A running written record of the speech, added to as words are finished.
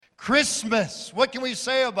Christmas. What can we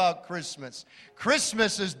say about Christmas?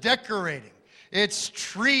 Christmas is decorating. It's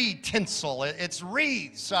tree tinsel. It's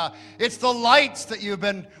wreaths. It's the lights that you've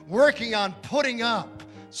been working on putting up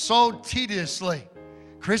so tediously.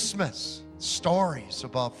 Christmas. Stories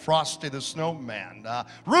about Frosty the Snowman,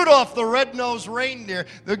 Rudolph the Red-Nosed Reindeer,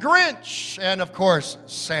 the Grinch, and of course,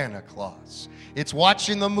 Santa Claus. It's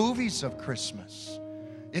watching the movies of Christmas.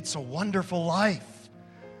 It's a Wonderful Life.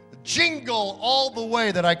 Jingle all the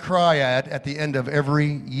way that I cry at the end of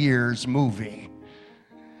every year's movie.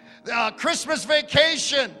 Christmas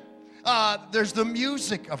Vacation. There's the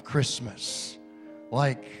music of Christmas.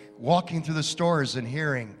 Like walking through the stores and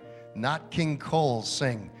hearing Nat King Cole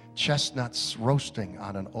sing Chestnuts Roasting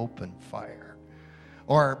on an Open Fire.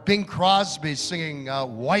 Or Bing Crosby singing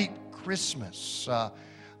White Christmas.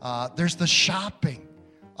 There's the shopping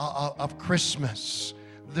of Christmas.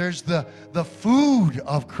 There's the food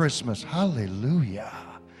of Christmas. Hallelujah.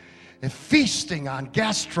 And feasting on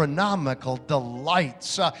gastronomical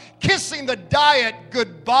delights. Kissing the diet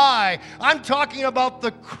goodbye. I'm talking about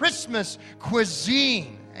the Christmas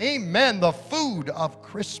cuisine. Amen. The food of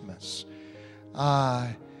Christmas.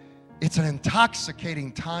 It's an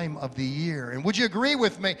intoxicating time of the year. And would you agree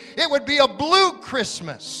with me? It would be a blue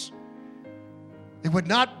Christmas. It would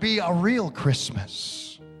not be a real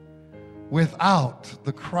Christmas without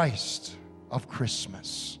the Christ of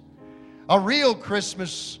Christmas. A real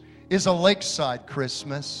Christmas is a Lakeside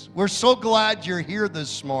Christmas. We're so glad you're here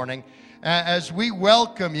this morning. As we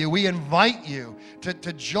welcome you, we invite you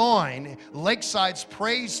to join Lakeside's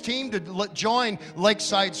praise team, to join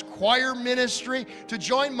Lakeside's choir ministry, to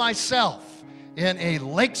join myself in a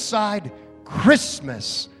Lakeside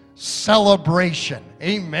Christmas celebration.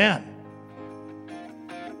 Amen.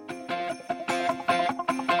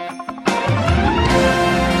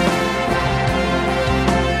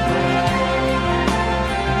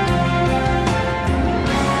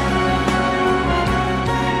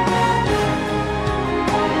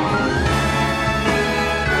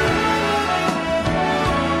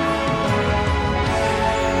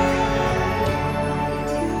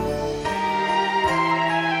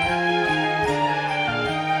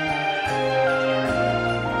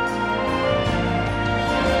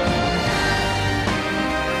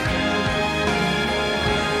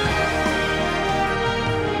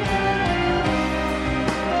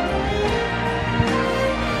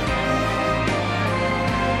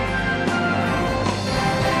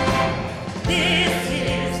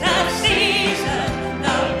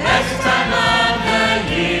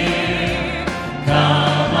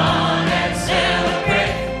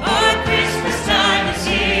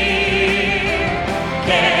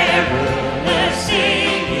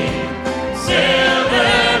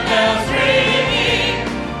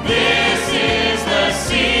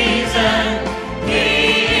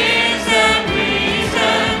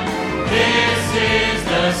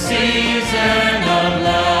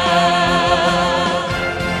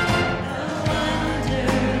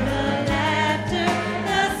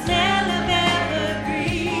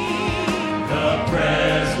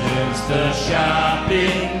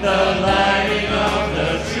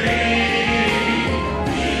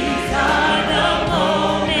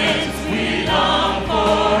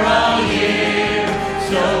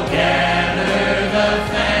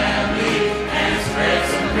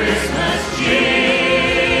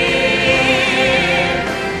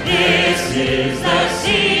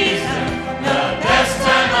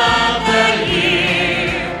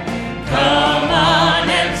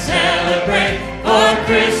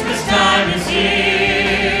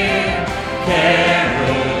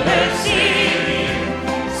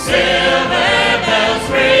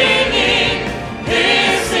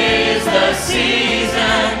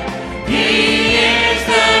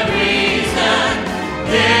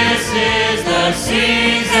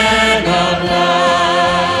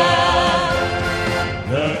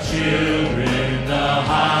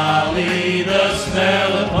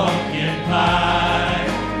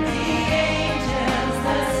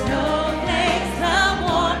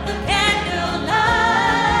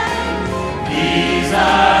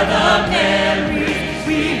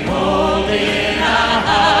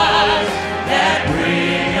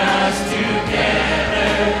 Us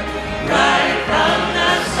together right from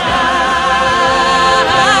the start.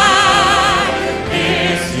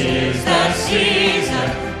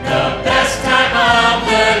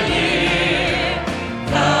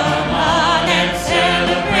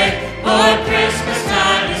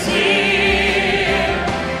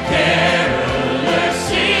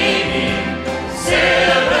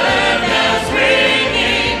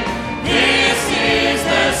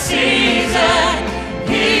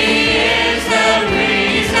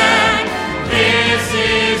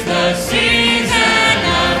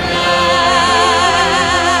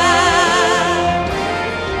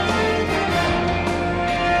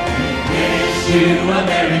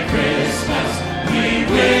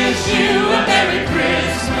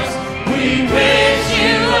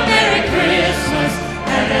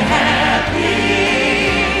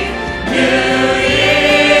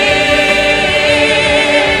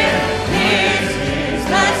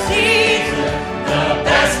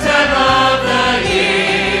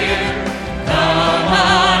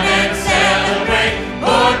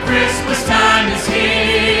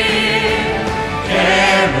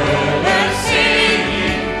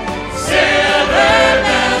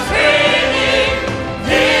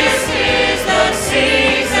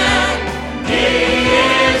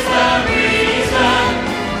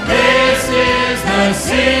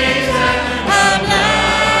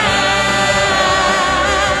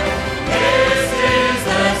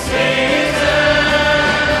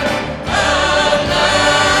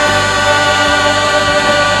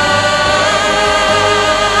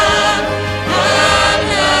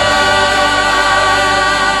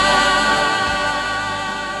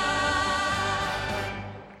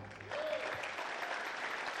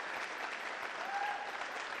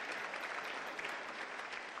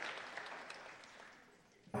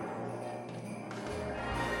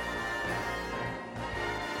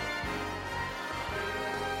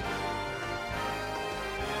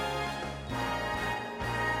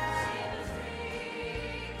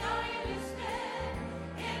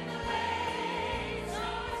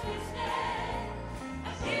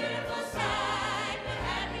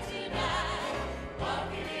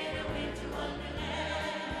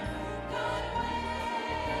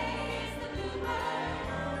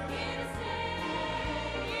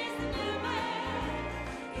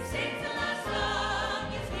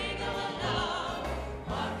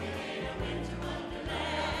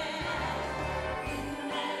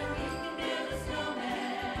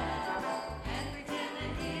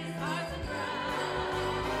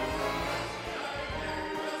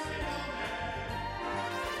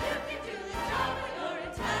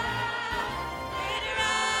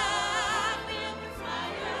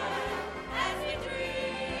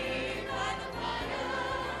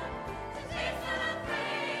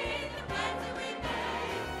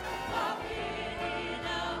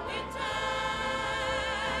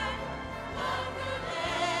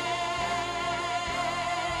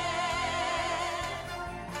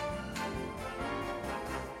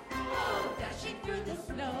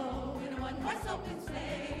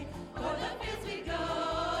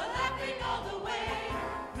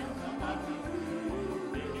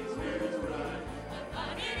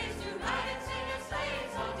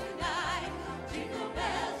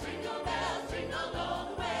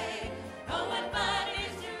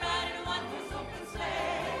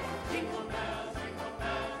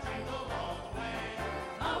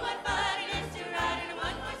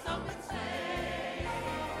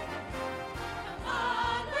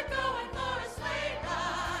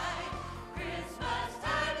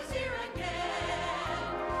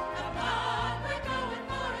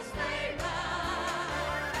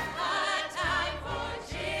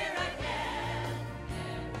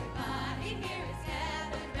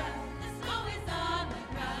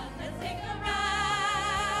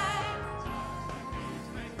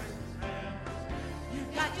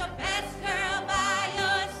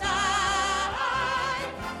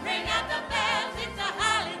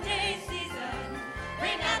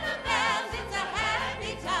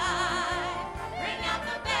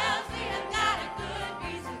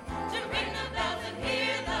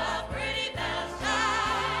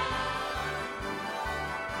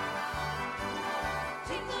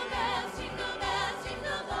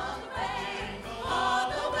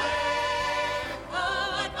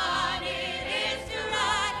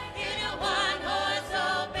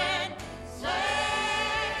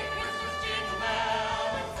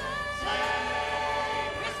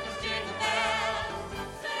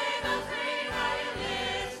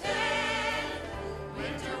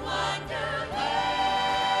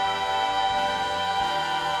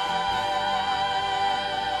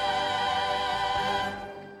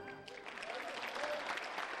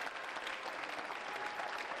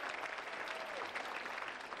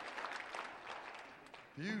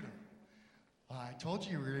 Beautiful. I told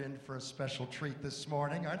you we were in for a special treat this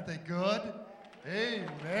morning. Aren't they good?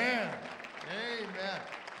 Amen. Amen.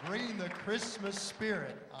 Bringing the Christmas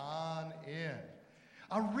spirit on in.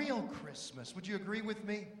 A real Christmas. Would you agree with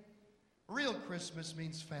me? Real Christmas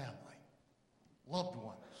means family, loved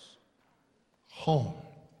ones, home.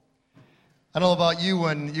 I don't know about you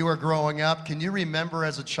when you were growing up. Can you remember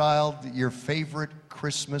as a child your favorite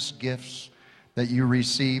Christmas gifts that you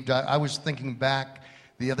received? I was thinking back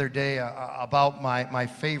the other day about my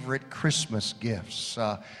favorite Christmas gifts.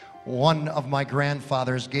 One of my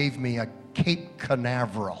grandfathers gave me a Cape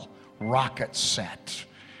Canaveral rocket set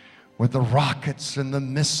with the rockets and the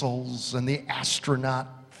missiles and the astronaut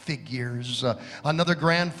figures. Another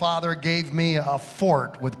grandfather gave me a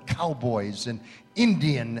fort with cowboys and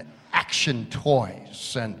Indian action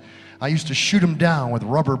toys, and I used to shoot them down with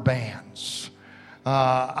rubber bands.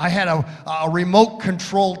 I had a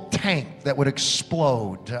remote-controlled tank that would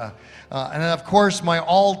explode. And of course, my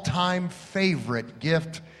all-time favorite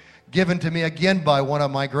gift, given to me again by one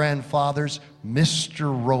of my grandfathers,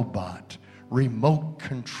 Mr. Robot, remote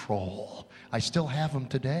control. I still have him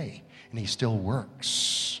today, and he still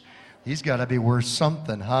works. He's got to be worth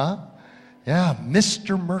something, huh? Yeah,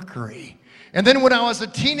 Mr. Mercury. And then when I was a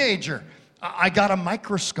teenager, I got a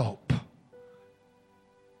microscope.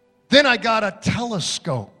 Then I got a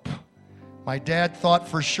telescope. My dad thought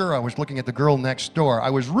for sure I was looking at the girl next door. I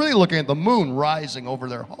was really looking at the moon rising over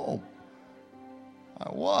their home. I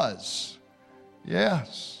was.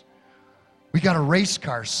 Yes. We got a race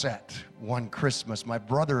car set one Christmas, my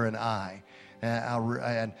brother and I.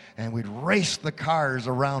 And we'd race the cars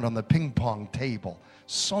around on the ping pong table.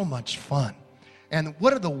 So much fun. And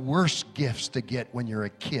what are the worst gifts to get when you're a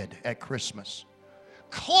kid at Christmas?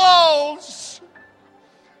 Clothes!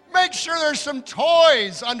 Make sure there's some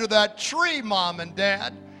toys under that tree, Mom and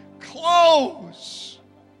Dad. Clothes!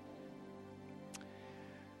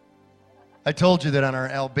 I told you that on our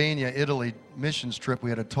Albania, Italy missions trip, we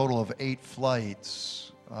had a total of 8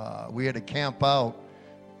 flights. We had to camp out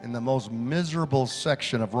in the most miserable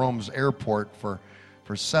section of Rome's airport for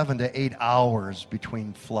 7 to 8 hours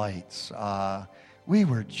between flights. We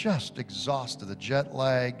were just exhausted, the jet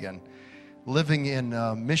lag, and living in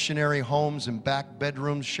missionary homes and back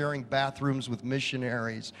bedrooms, sharing bathrooms with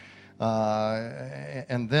missionaries.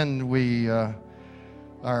 And then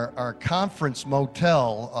our conference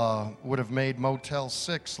motel would have made Motel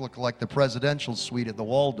 6 look like the presidential suite at the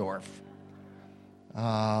Waldorf.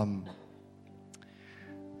 On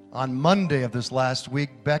Monday of this last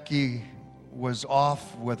week, Becky was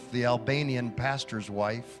off with the Albanian pastor's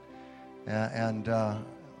wife, and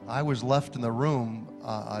I was left in the room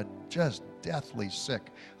just deathly sick.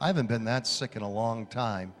 I haven't been that sick in a long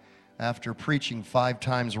time. After preaching 5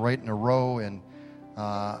 times right in a row, and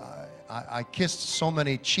I kissed so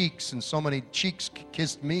many cheeks, and so many cheeks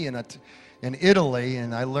kissed me in Italy,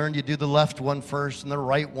 and I learned you do the left one first and the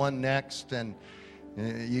right one next, and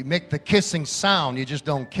you make the kissing sound, you just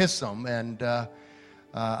don't kiss them. And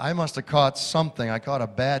I must have caught something. I caught a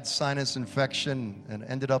bad sinus infection and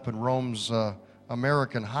ended up in Rome's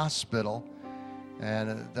American hospital.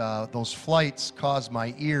 And those flights caused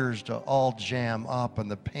my ears to all jam up,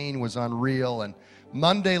 and the pain was unreal. And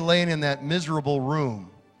Monday, laying in that miserable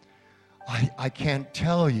room, I can't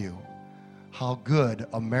tell you how good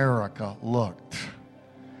America looked.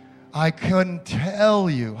 I couldn't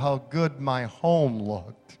tell you how good my home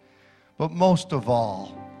looked. But most of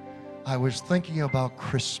all, I was thinking about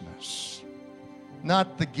Christmas.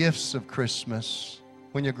 Not the gifts of Christmas.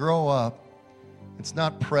 When you grow up, it's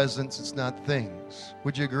not presents, it's not things.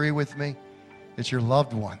 Would you agree with me? It's your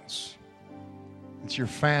loved ones. It's your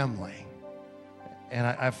family. And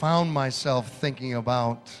I found myself thinking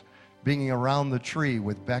about being around the tree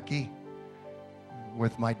with Becky,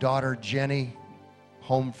 with my daughter Jenny,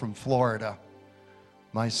 home from Florida,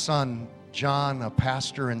 my son John, a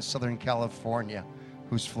pastor in Southern California,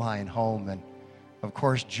 who's flying home, and of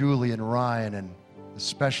course Julie and Ryan, and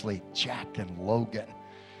especially Jack and Logan.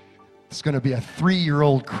 It's going to be a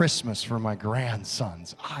 3-year-old Christmas for my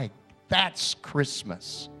grandsons. That's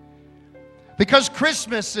Christmas. Because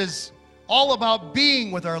Christmas is all about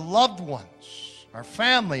being with our loved ones, our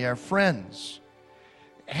family, our friends.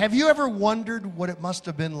 Have you ever wondered what it must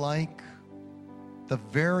have been like the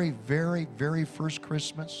very, very, very first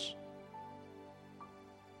Christmas?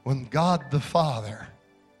 When God the Father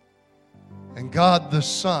and God the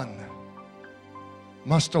Son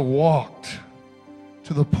must have walked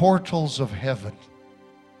to the portals of heaven.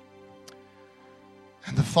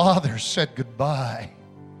 And the Father said goodbye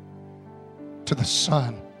to the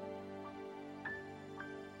Son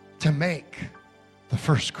to make the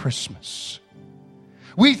first Christmas.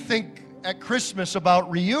 We think at Christmas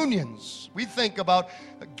about reunions. We think about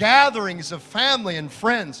gatherings of family and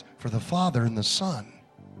friends. For the Father and the Son,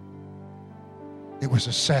 it was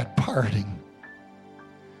a sad parting.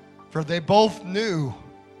 For they both knew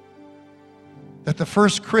that the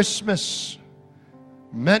first Christmas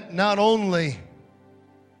meant not only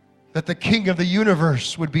that the King of the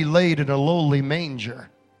universe would be laid in a lowly manger,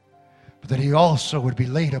 but that he also would be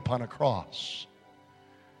laid upon a cross.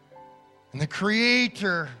 And the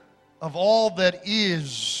Creator of all that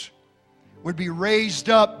is would be raised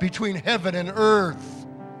up between heaven and earth.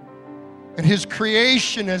 And his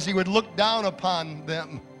creation, as he would look down upon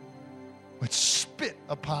them, would spit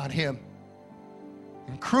upon him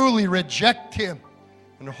and cruelly reject him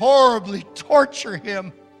and horribly torture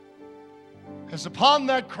him. As upon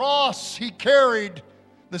that cross he carried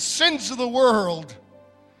the sins of the world,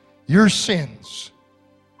 your sins,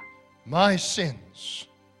 my sins.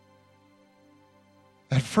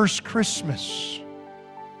 That first Christmas,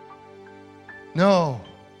 no,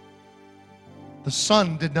 the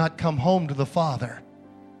Son did not come home to the Father,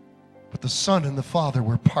 but the Son and the Father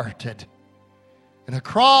were parted. And a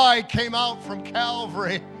cry came out from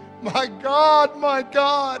Calvary, my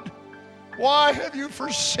God, why have you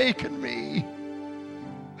forsaken me?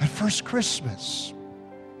 That first Christmas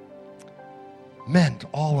meant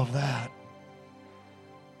all of that.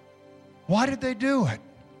 Why did they do it?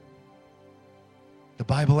 The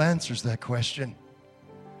Bible answers that question.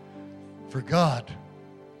 For God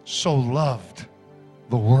so loved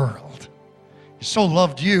the world. He so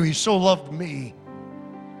loved you, he so loved me,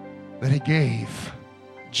 that he gave.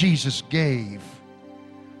 Jesus gave.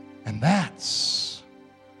 And that's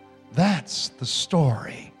the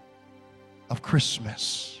story of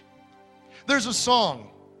Christmas. There's a song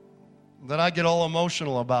that I get all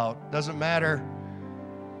emotional about. Doesn't matter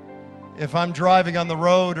if I'm driving on the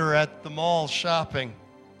road or at the mall shopping.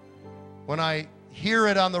 When I hear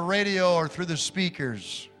it on the radio or through the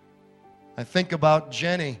speakers, I think about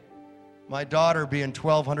Jenny, my daughter, being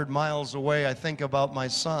 1,200 miles away. I think about my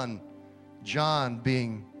son, John,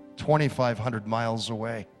 being 2,500 miles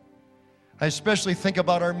away. I especially think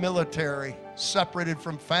about our military, separated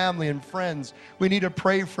from family and friends. We need to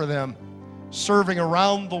pray for them, serving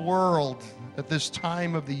around the world at this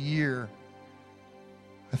time of the year.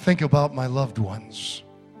 I think about my loved ones.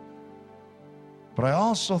 But I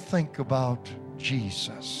also think about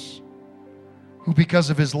Jesus, who, because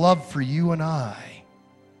of his love for you and I,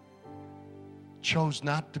 chose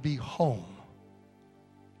not to be home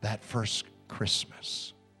that first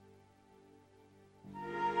Christmas.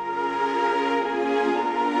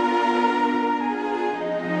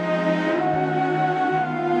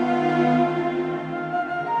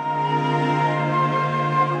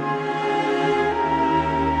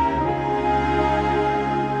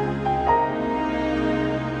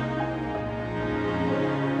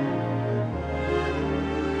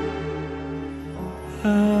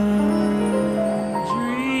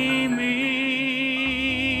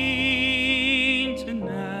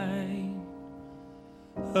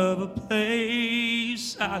 Of a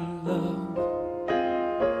place I love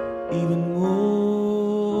even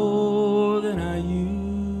more than I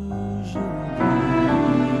usually do.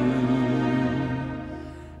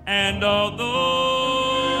 And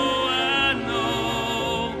although I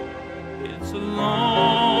know it's a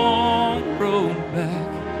long road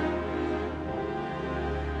back,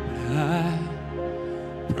 but I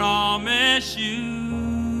promise you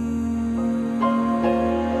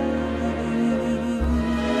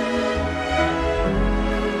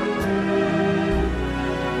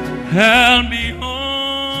I'll be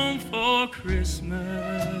home for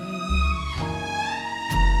Christmas.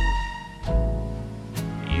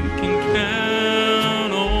 You can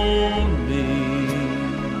count on me.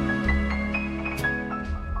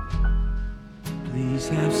 Please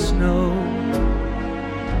have snow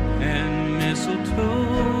and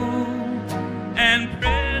mistletoe and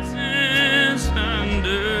presents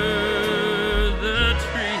under the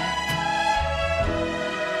tree.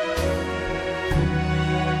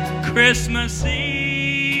 Christmas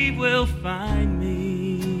Eve will find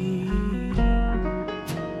me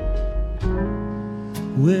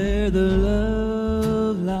where the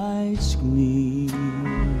love lights gleam.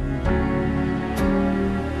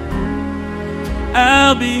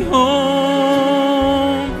 I'll be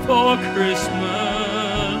home for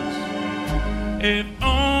Christmas, if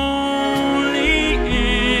only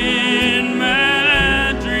in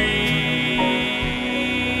my dream.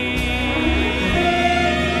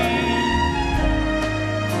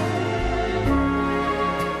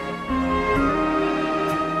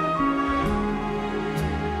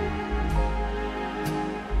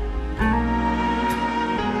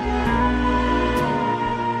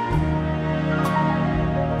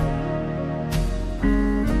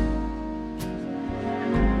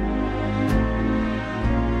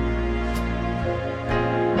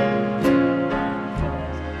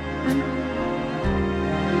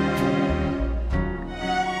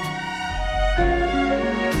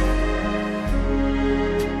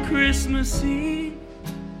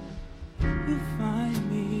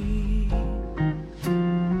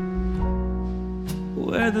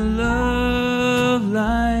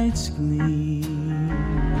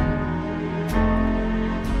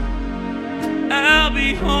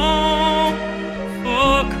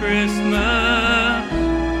 Christmas,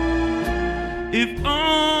 if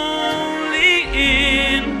only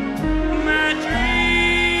in my dreams,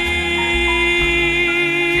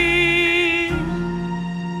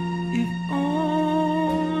 if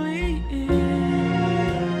only in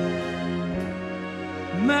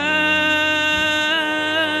my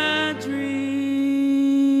dreams.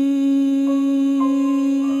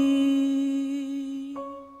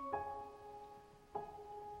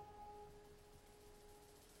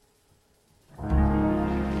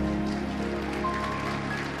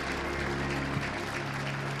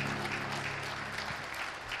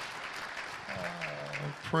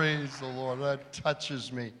 Praise the Lord. That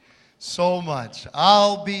touches me so much.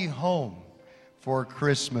 I'll be home for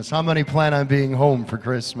Christmas. How many plan on being home for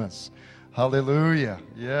Christmas? Hallelujah.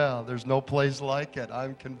 Yeah, there's no place like it.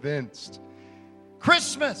 I'm convinced.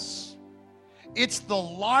 Christmas. It's the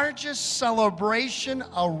largest celebration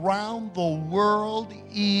around the world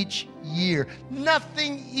each year.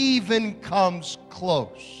 Nothing even comes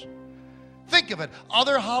close. Think of it.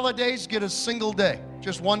 Other holidays get a single day,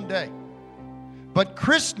 just one day. But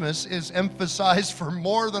Christmas is emphasized for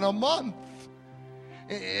more than a month.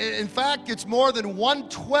 In fact, it's more than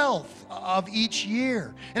 1/12 of each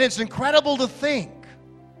year. And it's incredible to think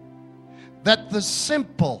that the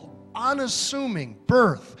simple, unassuming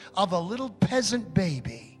birth of a little peasant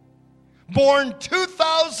baby, born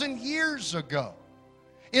 2,000 years ago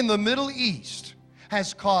in the Middle East,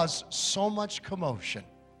 has caused so much commotion.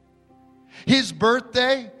 His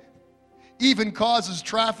birthday even causes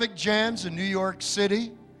traffic jams in New York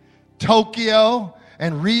City, Tokyo,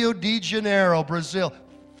 and Rio de Janeiro, Brazil.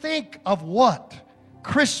 Think of what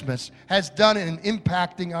Christmas has done in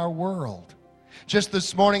impacting our world. Just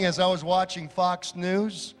this morning as I was watching Fox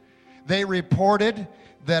News, they reported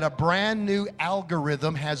that a brand new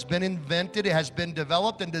algorithm has been invented. It has been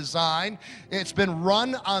developed and designed. It's been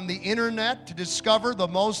run on the internet to discover the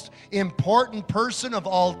most important person of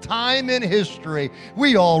all time in history.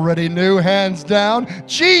 We already knew, hands down,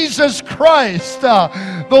 Jesus Christ, the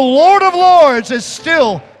Lord of Lords, is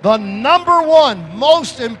still the number one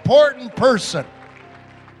most important person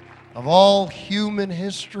of all human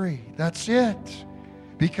history. That's it.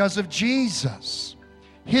 Because of Jesus.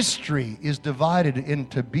 History is divided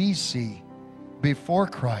into BC, before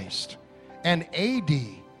Christ, and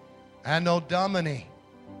AD, Anno Domini,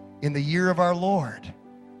 in the year of our Lord.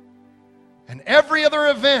 And every other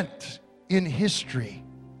event in history,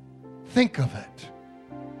 think of it,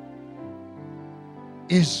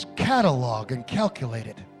 is cataloged and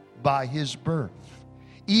calculated by his birth.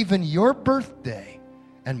 Even your birthday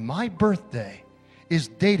and my birthday is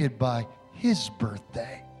dated by his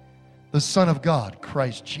birthday. The Son of God,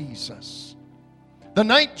 Christ Jesus. The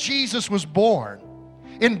night Jesus was born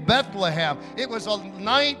in Bethlehem, it was a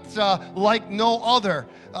night like no other.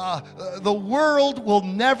 The world will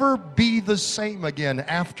never be the same again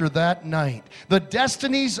after that night. The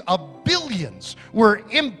destinies of billions were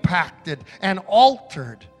impacted and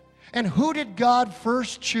altered. And who did God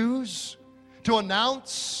first choose to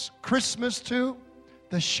announce Christmas to?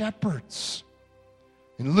 The shepherds.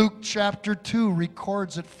 And Luke chapter 2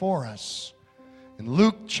 records it for us. In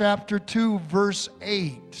Luke chapter 2, verse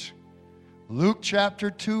 8. Luke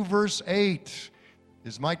chapter 2, verse 8.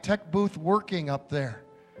 Is my tech booth working up there?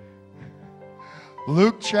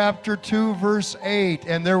 Luke chapter 2, verse 8.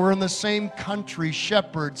 And there were in the same country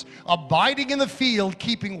shepherds abiding in the field,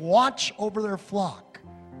 keeping watch over their flock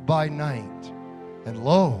by night. And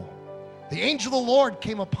lo, the angel of the Lord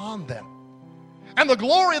came upon them. And the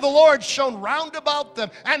glory of the Lord shone round about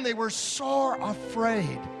them, and they were sore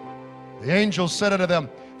afraid. The angel said unto them,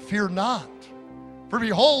 Fear not, for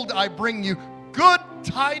behold, I bring you good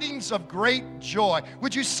tidings of great joy.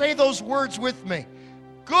 Would you say those words with me?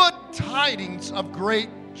 Good tidings of great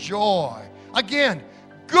joy. Again,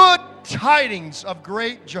 good tidings of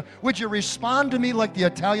great joy. Would you respond to me like the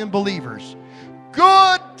Italian believers?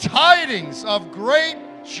 Good tidings of great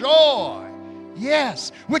joy.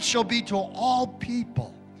 Yes, which shall be to all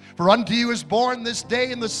people. For unto you is born this day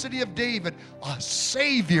in the city of David a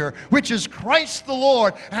Savior, which is Christ the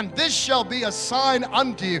Lord. And this shall be a sign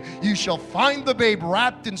unto you. You shall find the babe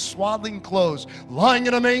wrapped in swaddling clothes, lying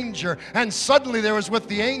in a manger. And suddenly there was with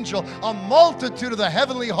the angel a multitude of the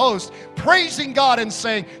heavenly host, praising God and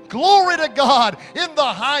saying, Glory to God in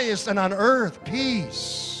the highest, and on earth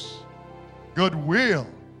peace, goodwill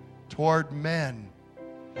toward men.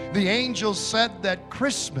 The angel said that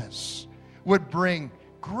Christmas would bring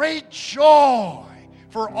great joy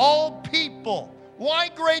for all people. Why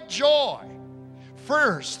great joy?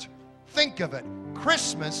 First, think of it.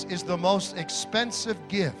 Christmas is the most expensive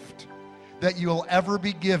gift that you'll ever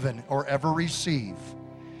be given or ever receive.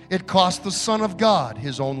 It cost the Son of God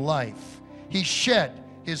his own life. He shed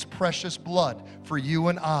his precious blood for you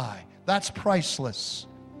and I. That's priceless.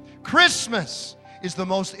 Christmas is the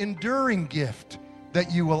most enduring gift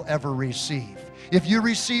that you will ever receive. If you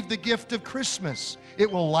receive the gift of Christmas,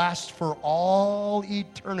 it will last for all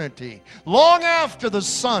eternity, long after the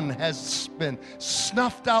sun has been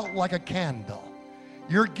snuffed out like a candle.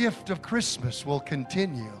 Your gift of Christmas will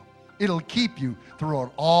continue. It'll keep you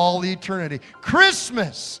throughout all eternity.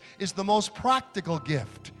 Christmas is the most practical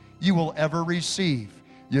gift you will ever receive.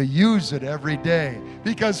 You use it every day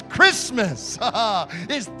because Christmas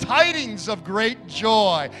is tidings of great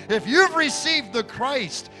joy. If you've received the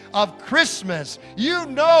Christ of Christmas, you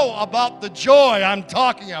know about the joy I'm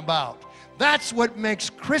talking about. That's what makes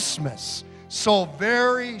Christmas so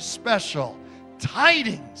very special.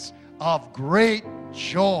 Tidings of great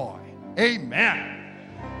joy. Amen.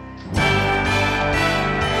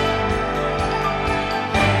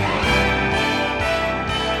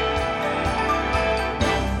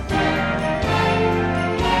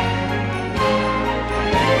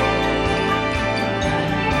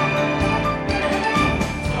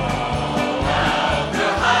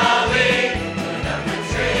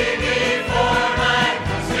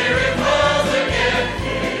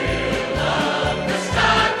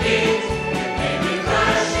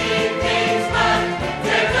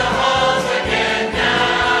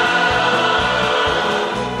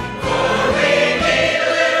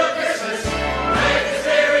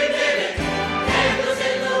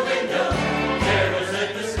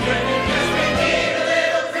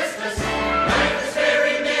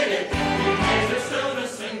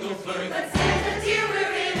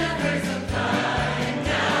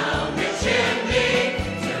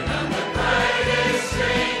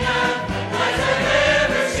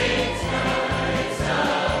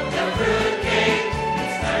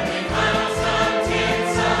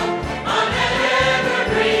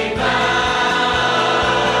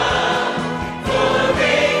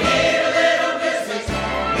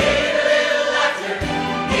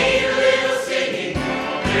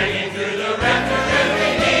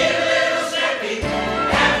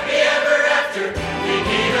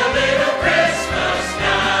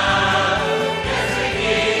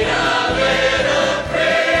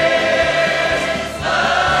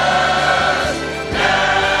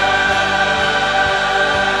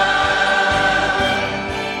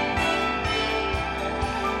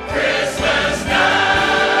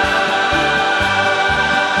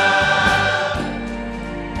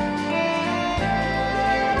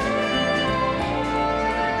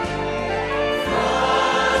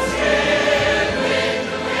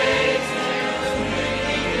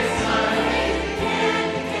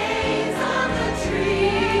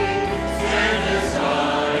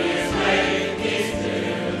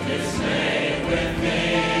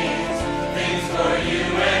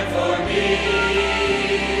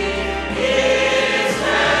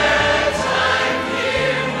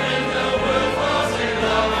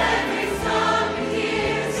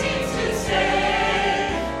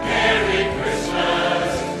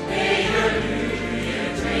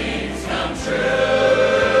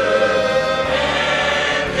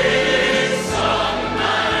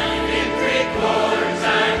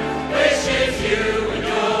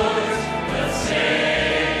 Say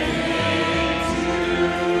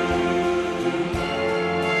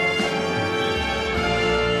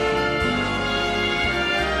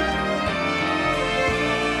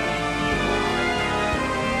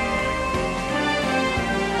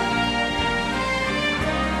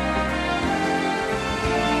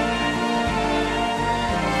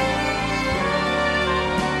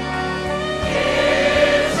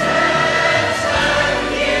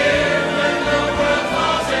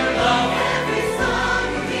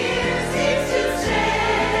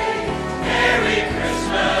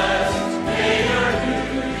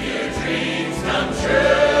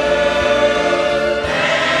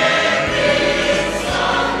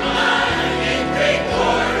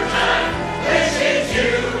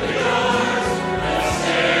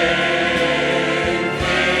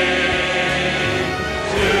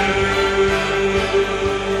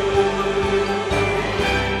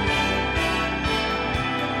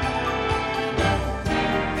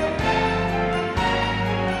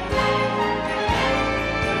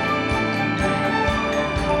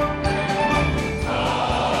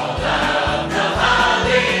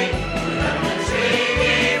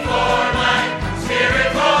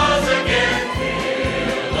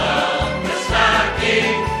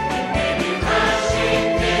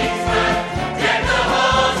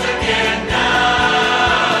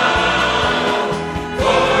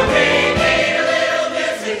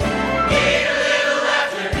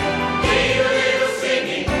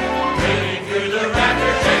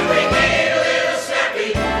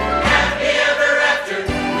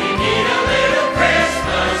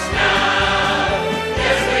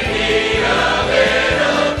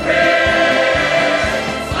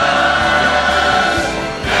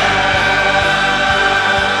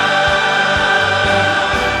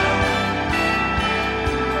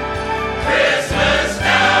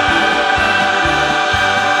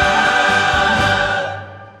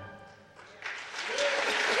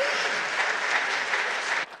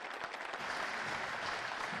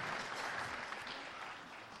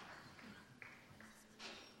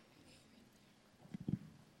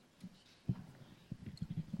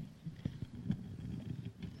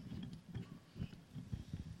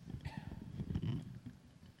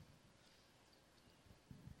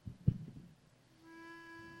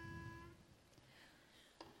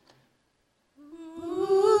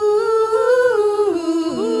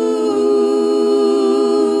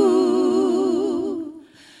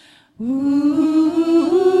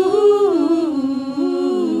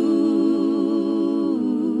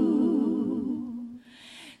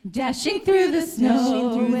Dashing through the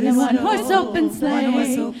snow in a one-horse open sleigh.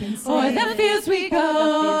 O'er the fields we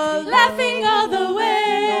go, laughing all the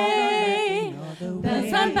way.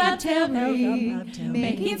 Bells on bobtail ring,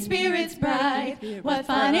 making spirits bright. What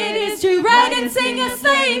fun it is to ride and sing a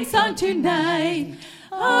sleighing song tonight.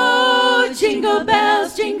 Oh, jingle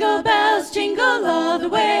bells, jingle all the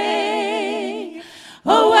way.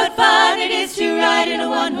 Oh, what fun it is to ride in a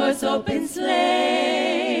one-horse open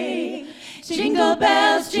sleigh. Jingle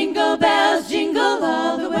bells, jingle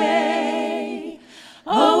all the way.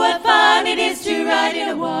 Oh, what fun it is to ride in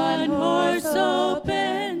a one-horse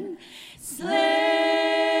open sleigh.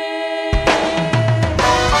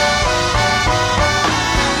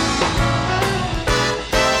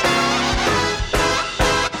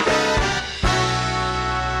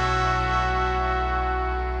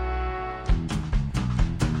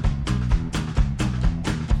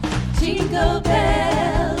 Jingle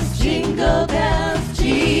bells, jingle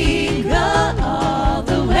all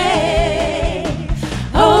the way.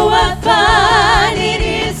 Oh, what fun it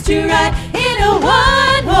is to ride in a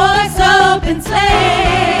one-horse open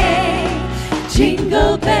sleigh.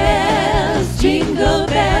 Jingle bells, jingle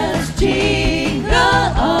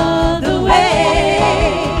all the way.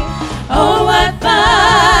 Oh, what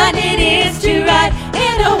fun it is to ride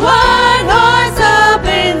in a one-horse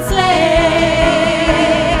open sleigh.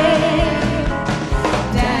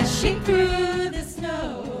 Through the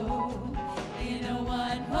snow in a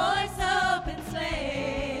one-horse open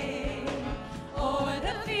sleigh. O'er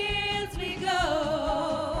the fields we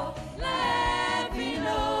go, laughing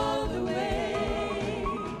all the way.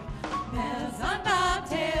 Bells on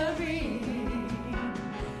bobtail ring,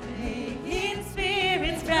 making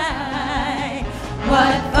spirits bright.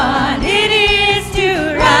 What fun it is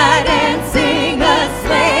to ride and sing a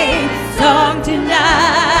sleigh song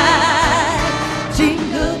tonight.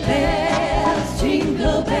 Jingle bells,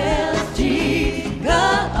 jingle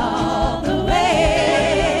all the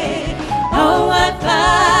way. Oh, what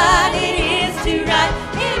fun it is to ride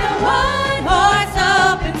in a one-horse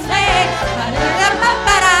open sleigh.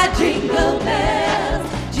 Jingle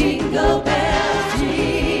bells,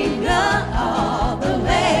 jingle all the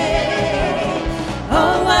way.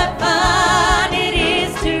 Oh, what fun it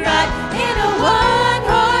is to ride in a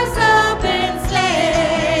one-horse open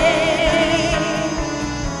sleigh.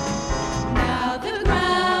 Now the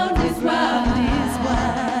ground is wide.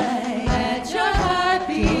 Let your heart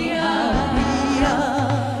be up.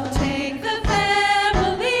 Take the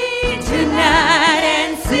family tonight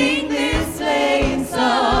and sing this sleighing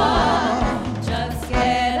song. Just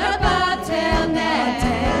get a bobtail net,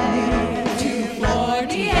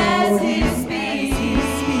 240 as his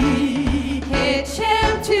speed. Hitch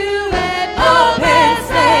him to an open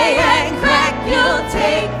sleigh and crack, you'll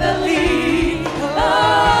take the lead. Oh,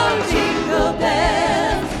 jingle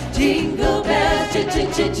bells,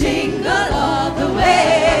 jingle all the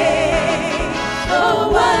way. Oh,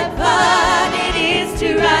 what fun it is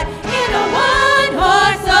to ride in a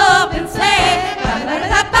one-horse open sleigh.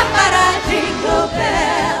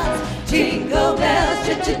 Jingle bells,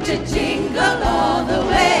 jingle all the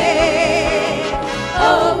way.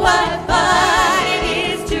 Oh, what fun it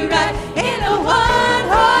is to ride in a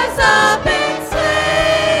one-horse open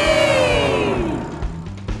sleigh.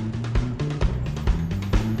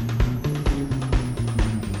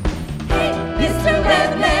 Hey, Mr.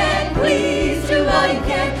 Redman, please do all you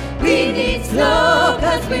can. We need slow,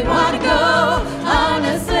 'cause we want to go on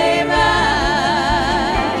a sleigh ride.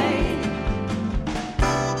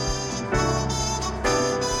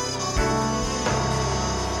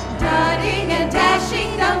 Darting and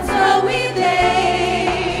dashing down snowy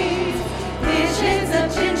lanes, visions of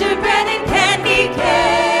gingerbread and candy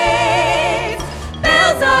canes.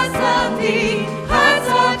 Bells are sounding, hearts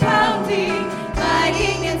are pounding,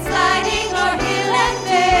 gliding and sliding o'er hill and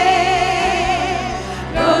vale.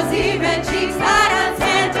 Rosy red cheeks hot on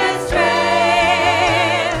Santa's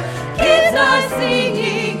trail. Kids are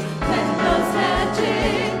singing, when those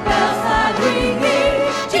magic bells are ringing.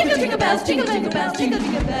 Jingle, jingle bells, jingle, jingle bells, jingle,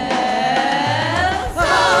 jingle bells. Oh,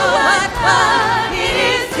 what fun it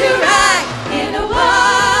is to ride in a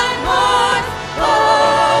one-horse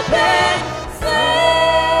open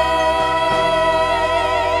sleigh.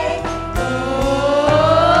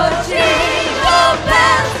 Oh, jingle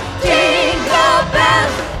bells, jingle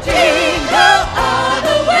all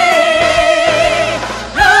the way.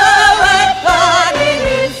 Oh, what fun it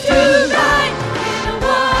is to ride in a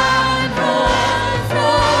one-horse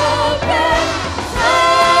open sleigh.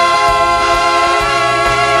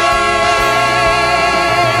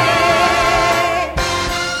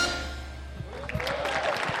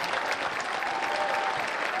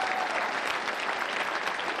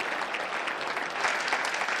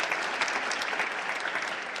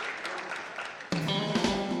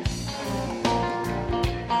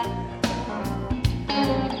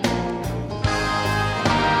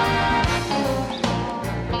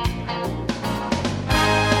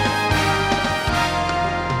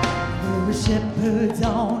 shepherds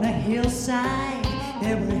on a hillside,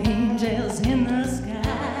 there were angels in the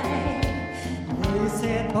sky. They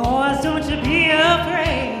said, boys, don't you be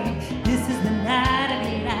afraid, this is the night of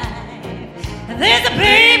life. And there's a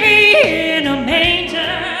baby in a manger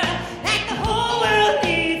that the whole world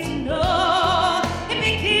needs to know. It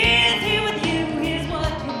begins here with you, here's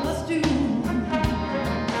what you must do. Go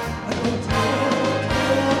tell, go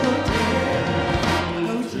tell,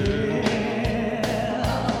 go tell.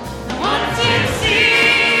 Once you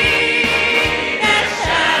see that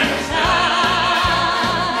shining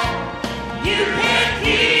star, you can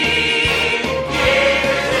keep it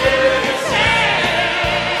to yourself.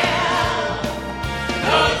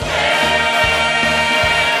 Go tell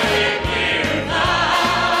it near and far.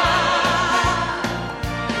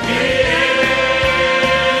 Yes,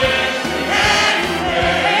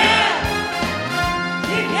 everywhere.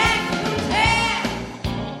 You can go tell.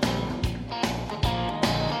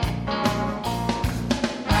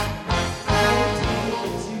 Go tell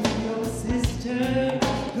to your sister,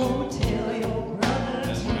 go tell your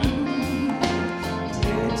brother too.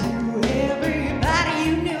 Tell it to everybody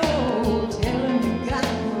you know, tell them you got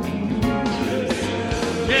good news.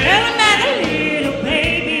 Tell them that a little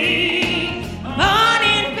baby born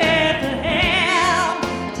in Bethlehem.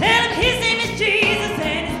 Tell them his name is Jesus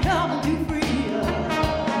and he's coming to free us.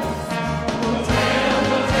 Go tell,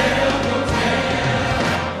 go tell, go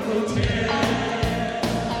tell, go tell.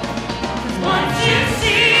 Once you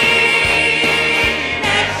see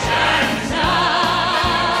that shining star,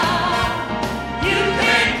 you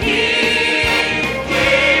can keep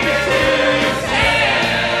it to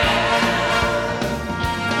yourself.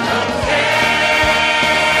 Go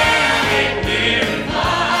tell it near and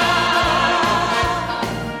far.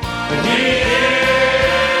 But yes,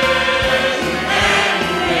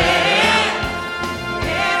 everywhere,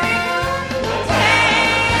 everyone go tell.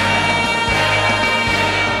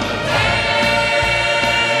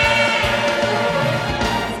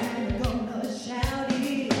 Gonna shout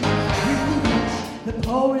it, reach the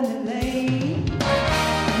poor and the lame.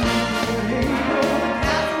 The rainbow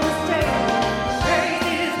castle will stay, praise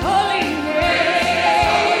His holy name.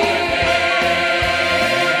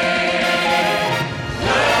 Go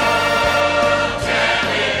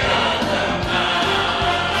tell it on the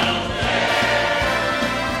mountain,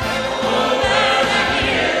 over the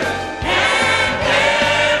hills and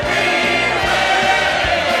everywhere.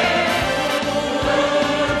 Go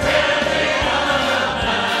tell it on the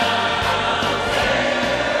mountain,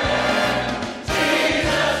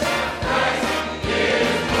 Jesus Christ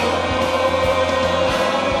is Lord.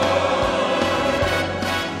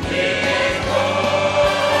 He is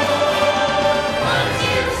Lord. Once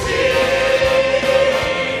you see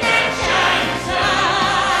that shining star,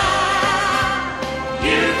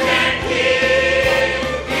 you can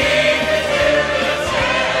keep it to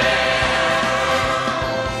yourself.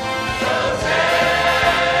 Go tell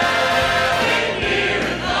it near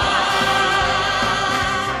and far.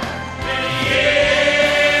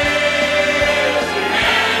 Yes,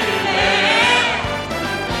 everywhere.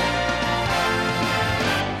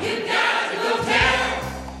 You got to go tell.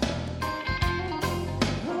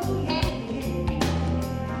 Oh, yeah.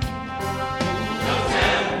 Go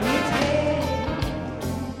tell. Go tell.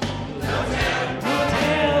 Go tell. Go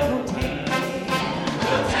tell.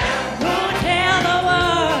 Go tell. Go tell the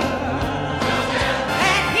world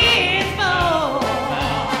that He is Lord.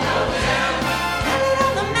 Tell it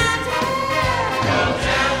on the mountain.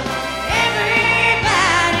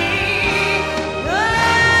 Everybody, go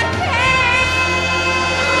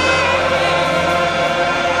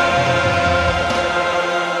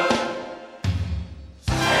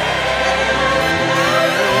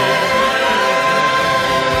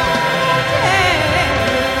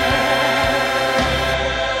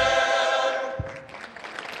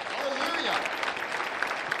Hallelujah.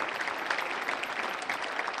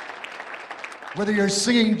 Whether you're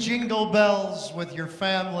singing Jingle Bells with your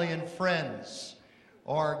family and friends,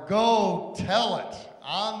 or Go Tell It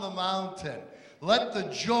on the mountain, let the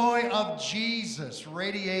joy of Jesus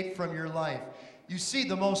radiate from your life. You see,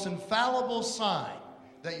 the most infallible sign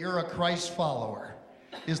that you're a Christ follower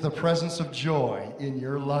is the presence of joy in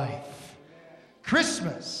your life.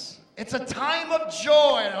 Christmas, it's a time of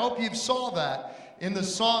joy, and I hope you saw that in the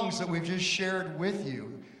songs that we've just shared with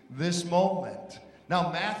you this moment. Now,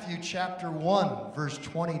 Matthew chapter 1, verse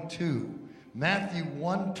 22. Matthew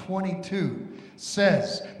 1:22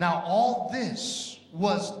 says, "Now all this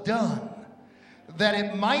was done, that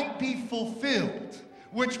it might be fulfilled,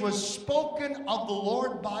 which was spoken of the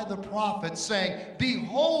Lord by the prophet, saying,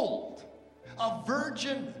 Behold, a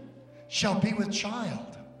virgin shall be with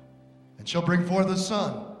child, and shall bring forth a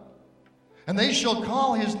son, And they shall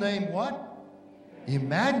call his name what?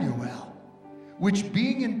 Emmanuel, which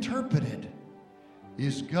being interpreted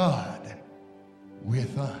is God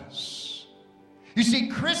with us. You see,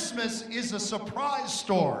 Christmas is a surprise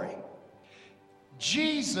story.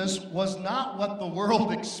 Jesus was not what the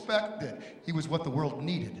world expected. He was what the world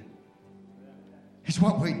needed. He's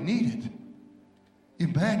what we needed.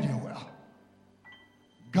 Emmanuel,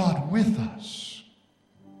 God with us.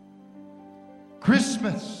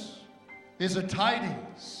 Christmas is a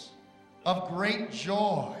tidings of great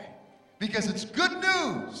joy because it's good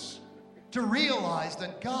news to realize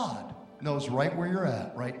that God knows right where you're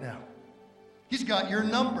at right now. He's got your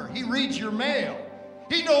number. He reads your mail.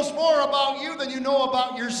 He knows more about you than you know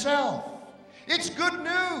about yourself. It's good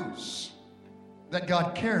news that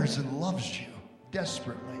God cares and loves you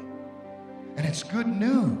desperately. And it's good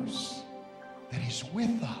news that He's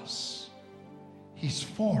with us. He's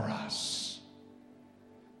for us.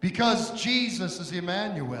 Because Jesus is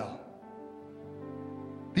Emmanuel.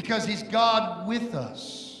 Because He's God with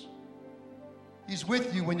us. He's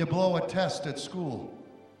with you when you blow a test at school.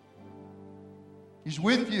 He's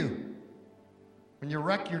with you when you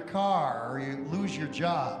wreck your car or you lose your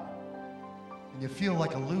job and you feel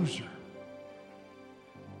like a loser.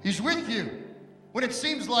 He's with you when it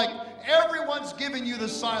seems like everyone's giving you the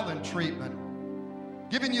silent treatment,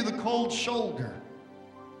 giving you the cold shoulder,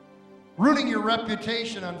 ruining your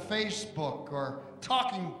reputation on Facebook or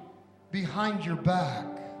talking behind your back.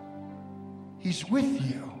 He's with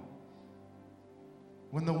you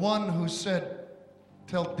when the one who said,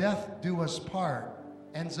 "Till death do us part,"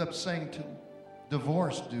 ends up saying, "Till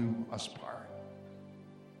divorce do us part."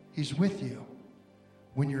 He's with you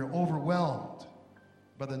when you're overwhelmed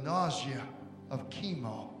by the nausea of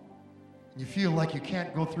chemo and you feel like you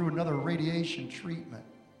can't go through another radiation treatment.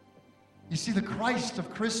 You see, the Christ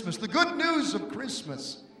of Christmas, the good news of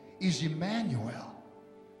Christmas is Emmanuel,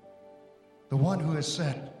 the one who has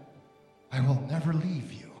said, "I will never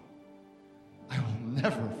leave you. I will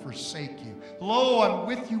never forsake you. Lo, I'm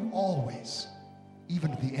with you always,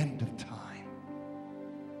 even to the end of time."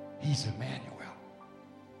 He's Emmanuel.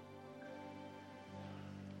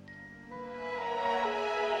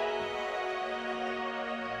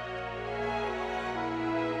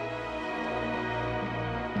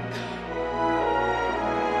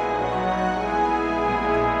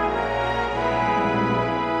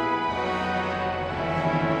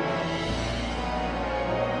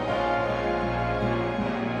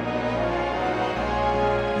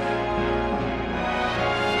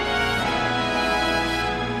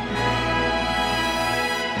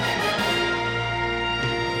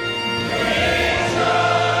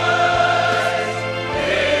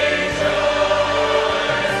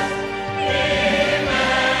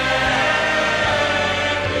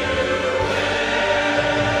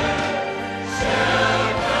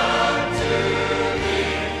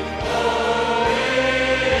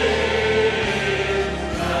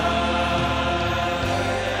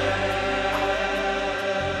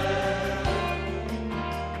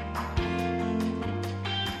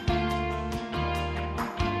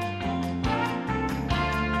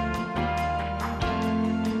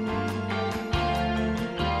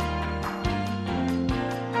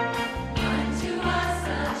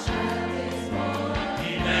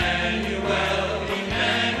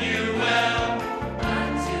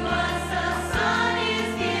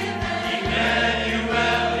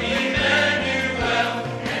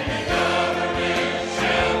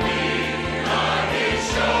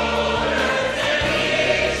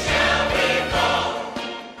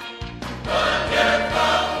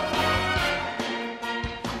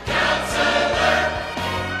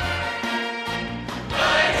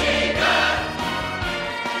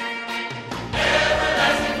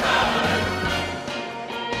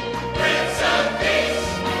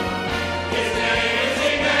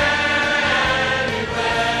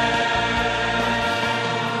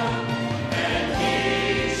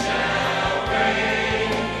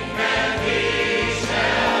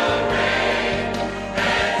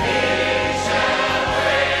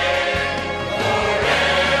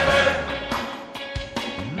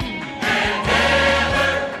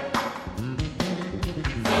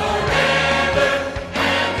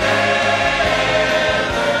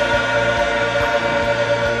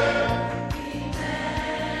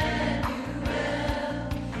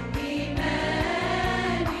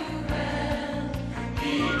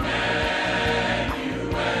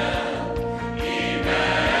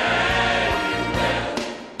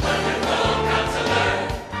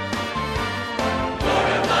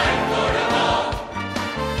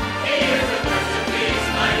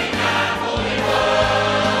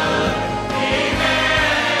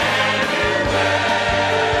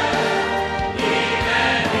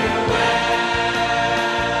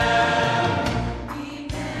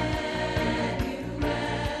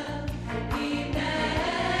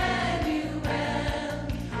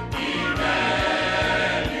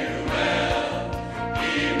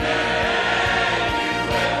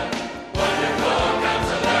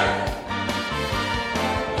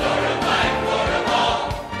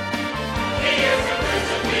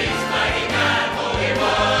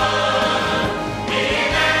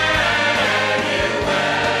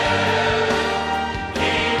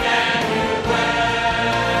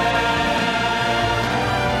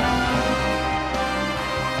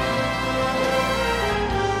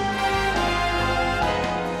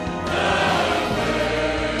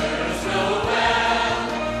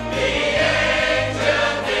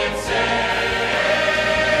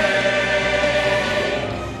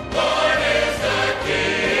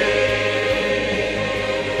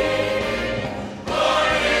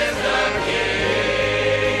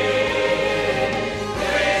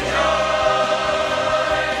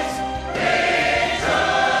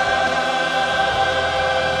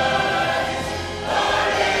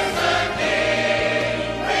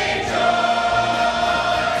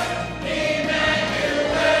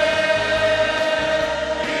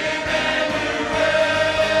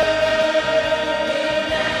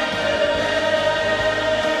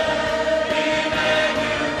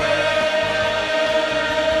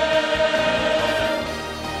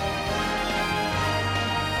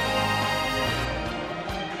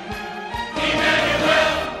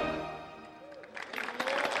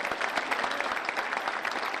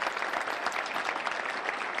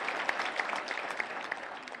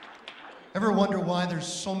 Ever wonder why there's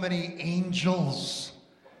so many angels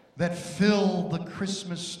that fill the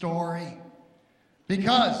Christmas story?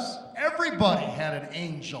 Because everybody had an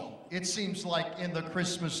angel, it seems like, in the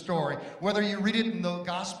Christmas story. Whether you read it in the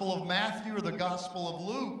Gospel of Matthew or the Gospel of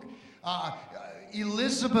Luke,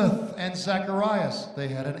 Elizabeth and Zacharias, they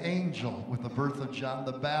had an angel with the birth of John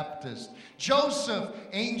the Baptist. Joseph,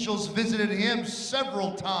 angels visited him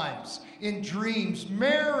several times in dreams.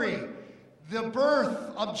 Mary, the birth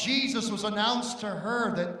of Jesus was announced to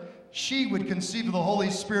her that she would conceive of the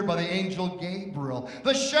Holy Spirit by the angel Gabriel.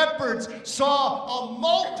 The shepherds saw a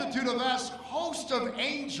multitude of vast host of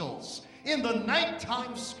angels in the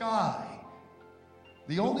nighttime sky.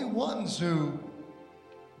 The only ones who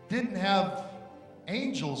didn't have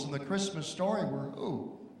angels in the Christmas story were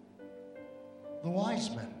who? The wise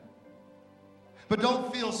men. But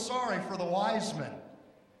don't feel sorry for the wise men,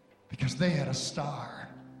 because they had a star.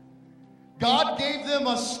 God gave them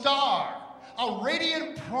a star, a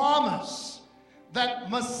radiant promise that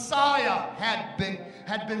Messiah had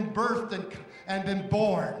been birthed and been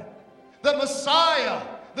born. That Messiah,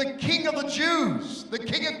 the King of the Jews, the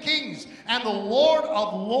King of Kings, and the Lord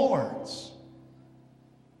of Lords,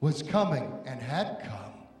 was coming and had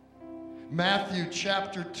come. Matthew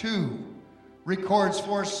chapter 2 records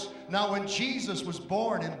for us, now when Jesus was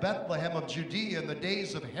born in Bethlehem of Judea in the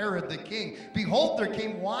days of Herod the king, behold, there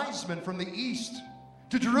came wise men from the east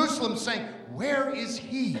to Jerusalem, saying, where is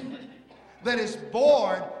he that is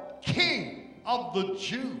born King of the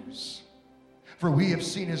Jews? For we have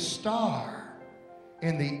seen his star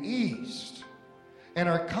in the east, and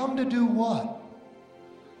are come to do what?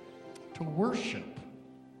 To worship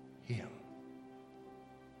him.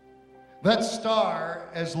 That star,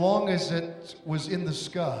 as long as it was in the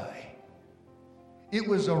sky, it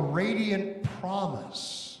was a radiant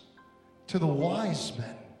promise to the wise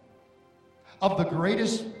men of the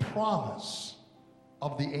greatest promise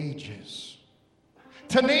of the ages.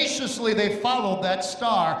 Tenaciously they followed that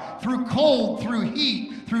star through cold, through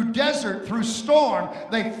heat, through desert, through storm.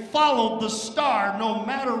 They followed the star no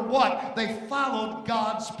matter what. They followed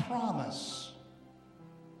God's promise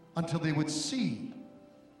until they would see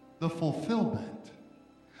the fulfillment.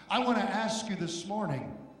 I want to ask you this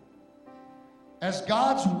morning, as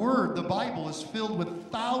God's word, the Bible, is filled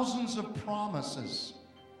with thousands of promises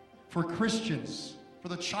for Christians, for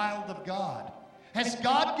the child of God. Has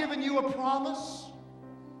God given you a promise?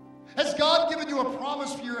 Has God given you a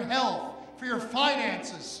promise for your health, for your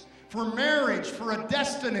finances, for marriage, for a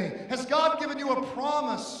destiny? Has God given you a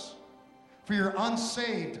promise for your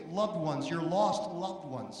unsaved loved ones, your lost loved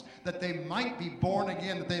ones, that they might be born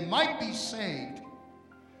again, that they might be saved?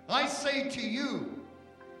 I say to you,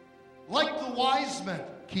 like the wise men,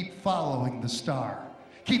 keep following the star.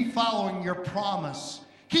 Keep following your promise.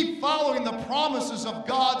 Keep following the promises of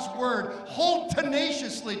God's word. Hold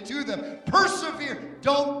tenaciously to them. Persevere.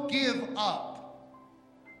 Don't give up.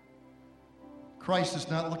 Christ is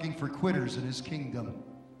not looking for quitters in his kingdom.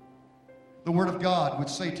 The word of God would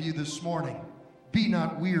say to you this morning, be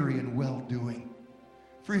not weary in well-doing.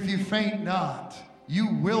 For if you faint not,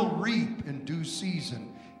 you will reap in due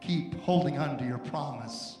season. Keep holding on to your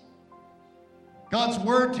promise. God's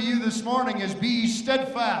word to you this morning is, be ye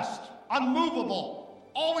steadfast, unmovable,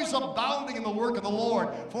 always abounding in the work of the Lord,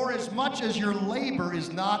 for as much as your labor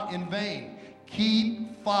is not in vain.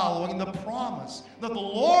 Keep following the promise that the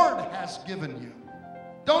Lord has given you.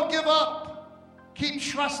 Don't give up. Keep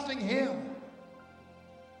trusting him.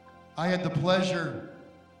 I had the pleasure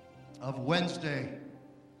of Wednesday,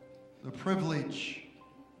 the privilege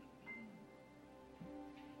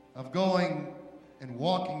of going and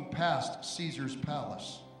walking past Caesar's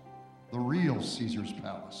Palace, the real Caesar's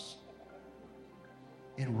Palace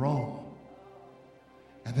in Rome.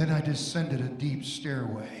 And then I descended a deep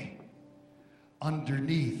stairway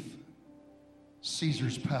underneath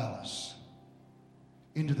Caesar's Palace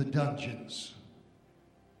into the dungeons.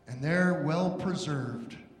 And there, well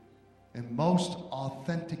preserved and most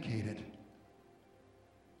authenticated,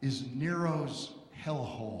 is Nero's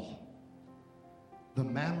hellhole, the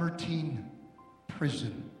Mamertine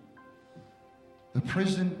prison, the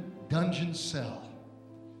prison dungeon cell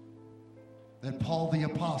that Paul the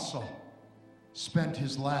Apostle spent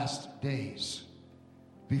his last days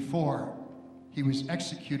before he was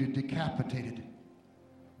executed, decapitated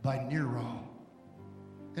by Nero.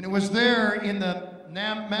 And it was there in the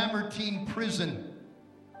Mamertine prison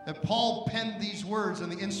that Paul penned these words in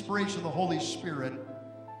the inspiration of the Holy Spirit.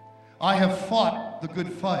 I have fought the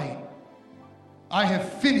good fight. I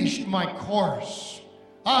have finished my course.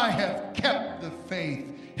 I have kept the faith.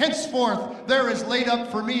 Henceforth there is laid up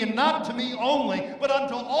for me, and not to me only, but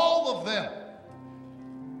unto all of them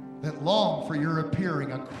that long for your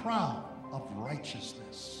appearing, a crown of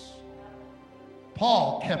righteousness.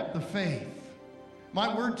 Paul kept the faith.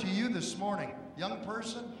 My word to you this morning, young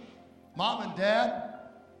person, mom and dad,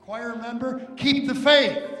 choir member, keep the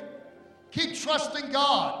faith. Keep trusting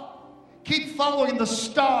God. Keep following the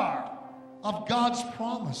star of God's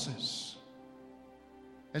promises.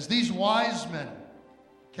 As these wise men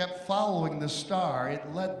kept following the star,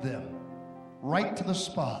 it led them right to the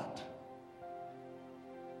spot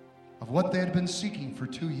of what they had been seeking for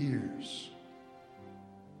 2 years.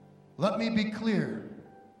 Let me be clear.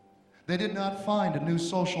 They did not find a new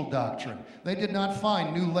social doctrine. They did not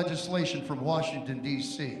find new legislation from Washington,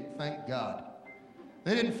 D.C. Thank God.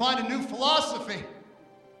 They didn't find a new philosophy.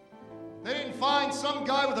 They didn't find some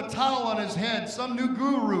guy with a towel on his head, some new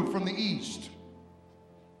guru from the East.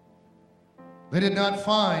 They did not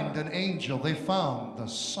find an angel. They found the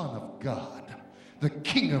Son of God, the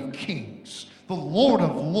King of Kings, the Lord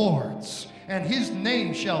of Lords, and his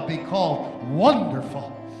name shall be called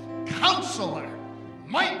Wonderful, Counselor,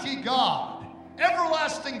 Mighty God,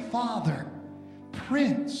 Everlasting Father,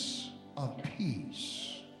 Prince of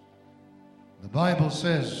Peace. The Bible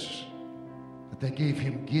says that they gave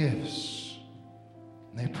him gifts,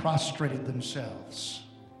 and they prostrated themselves,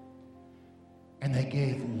 and they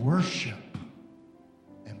gave worship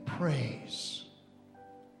and praise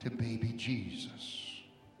to baby Jesus.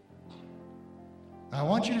 Now, I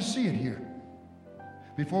want you to see it here.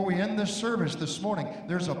 Before we end this service this morning,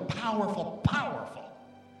 there's a powerful, powerful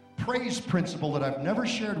praise principle that I've never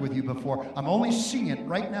shared with you before. I'm only seeing it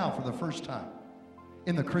right now for the first time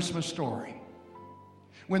in the Christmas story.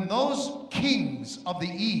 When those kings of the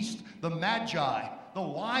East, the Magi, the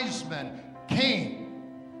wise men, came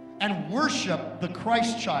and worshiped the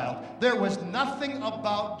Christ child, there was nothing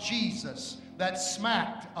about Jesus that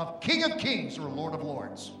smacked of King of Kings or Lord of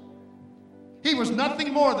Lords. He was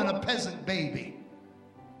nothing more than a peasant baby.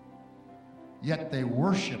 Yet they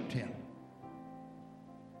worshiped him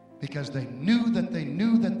because they knew that they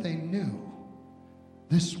knew that they knew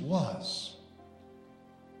this was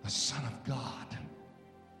the Son of God.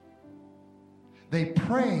 They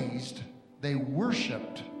praised, they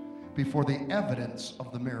worshiped before the evidence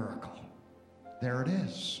of the miracle. There it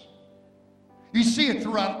is. You see it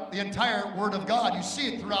throughout the entire Word of God. You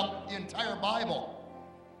see it throughout the entire Bible.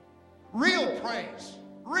 Real praise,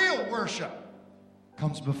 real worship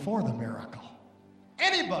comes before the miracle.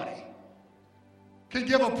 Anybody can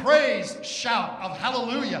give a praise shout of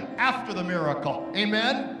hallelujah after the miracle.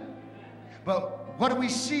 Amen? But what do we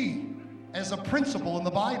see as a principle in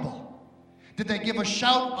the Bible? Did they give a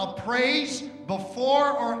shout of praise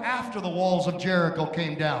before or after the walls of Jericho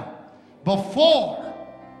came down? Before.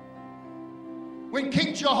 When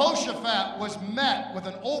King Jehoshaphat was met with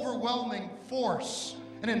an overwhelming force,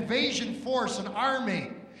 an invasion force, an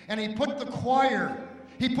army, and he put the choir,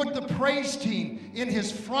 he put the praise team in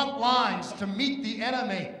his front lines to meet the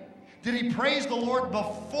enemy. Did he praise the Lord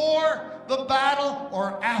before the battle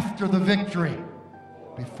or after the victory?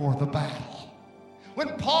 Before the battle.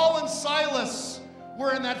 When Paul and Silas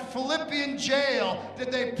were in that Philippian jail,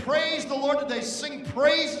 did they praise the Lord? Did they sing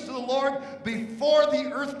praises to the Lord before the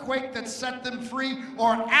earthquake that set them free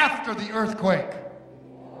or after the earthquake?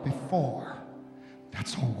 Before.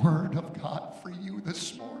 That's a word of God for you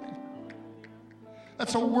this morning.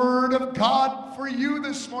 That's a word of God for you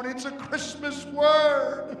this morning. It's a Christmas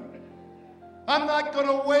word. I'm not going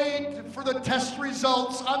to wait for the test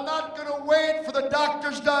results. I'm not going to wait for the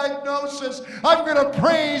doctor's diagnosis. I'm going to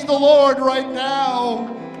praise the Lord right now.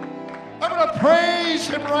 I'm going to praise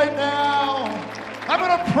him right now. I'm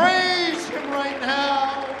going to praise him right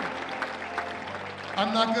now.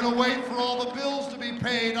 I'm not going to wait for all the bills to be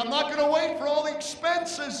paid. I'm not going to wait for all the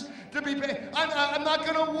expenses to be paid. I'm not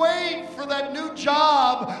going to wait for that new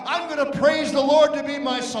job. I'm going to praise the Lord to be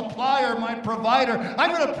my supplier, my provider.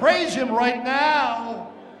 I'm going to praise him right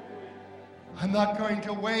now. I'm not going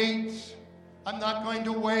to wait. I'm not going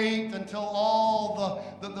to wait until all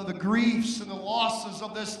the griefs and the losses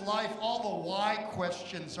of this life, all the why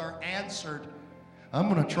questions are answered. I'm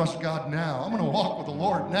going to trust God now. I'm going to walk with the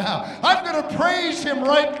Lord now. I'm going to praise him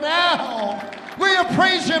right now. Will you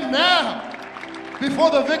praise him now before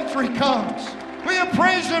the victory comes? Will you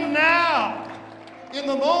praise him now in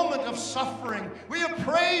the moment of suffering? Will you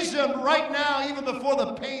praise him right now even before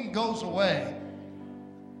the pain goes away?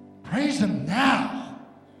 Praise him now.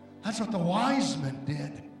 That's what the wise men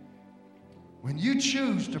did. When you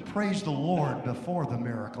choose to praise the Lord before the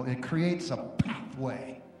miracle, it creates a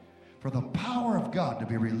pathway for the power of God to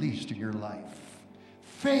be released in your life.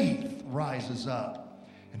 Faith rises up,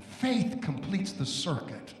 and faith completes the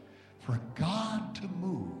circuit for God to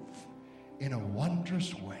move in a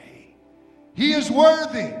wondrous way. He is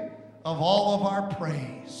worthy of all of our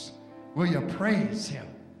praise. Will you praise him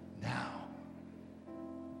now?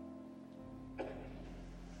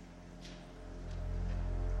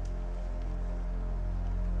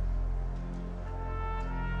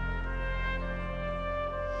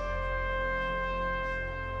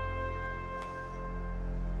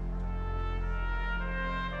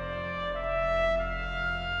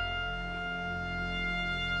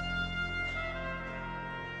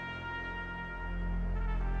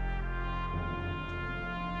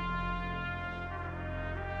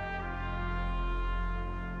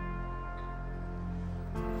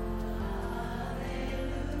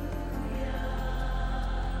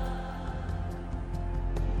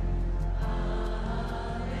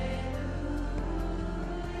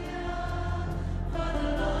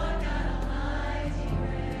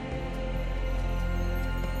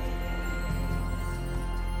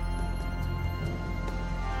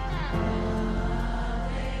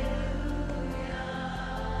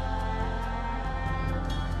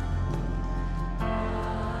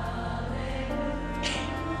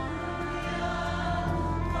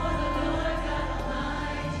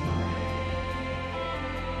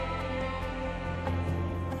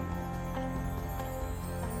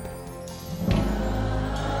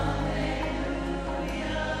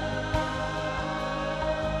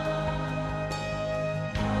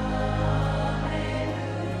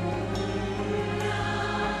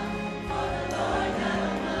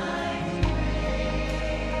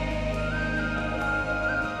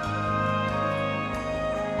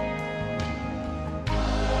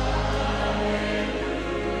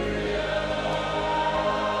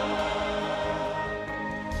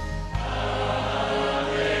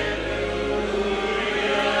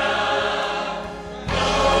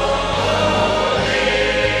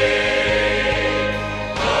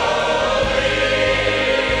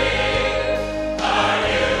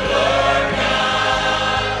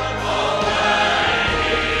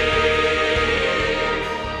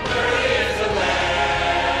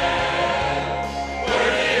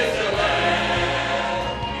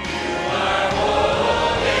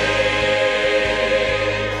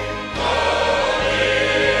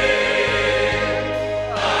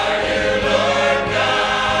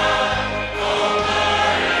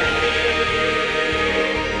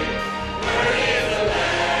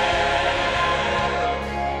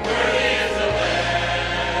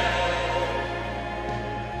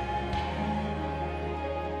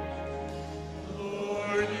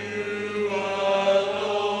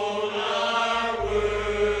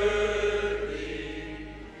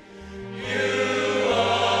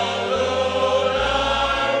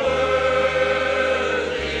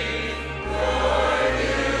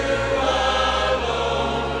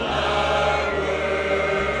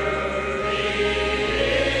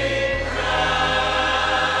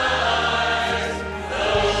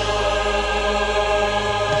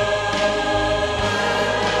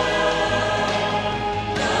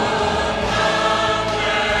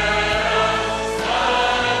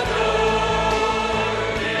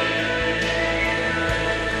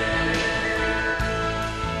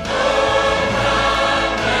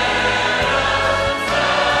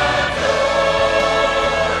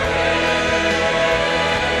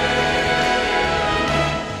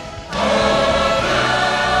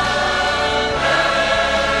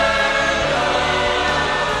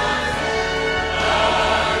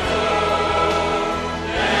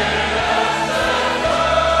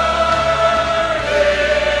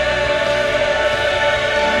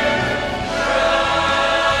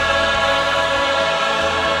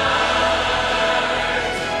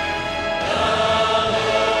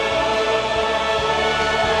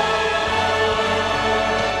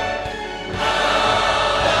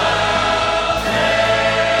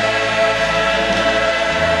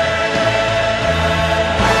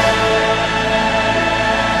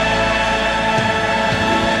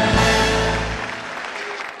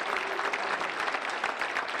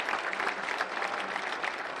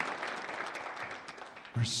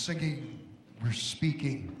 We're singing, we're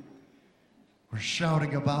speaking, we're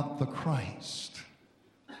shouting about the Christ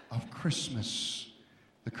of Christmas,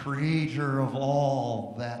 the creator of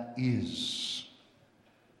all that is.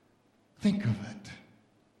 Think of it.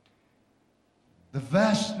 The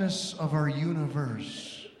vastness of our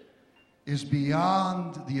universe is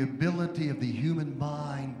beyond the ability of the human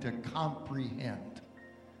mind to comprehend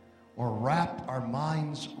or wrap our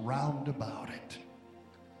minds round about it.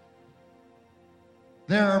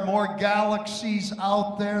 There are more galaxies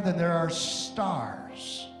out there than there are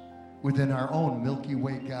stars within our own Milky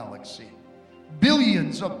Way galaxy.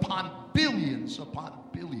 Billions upon billions upon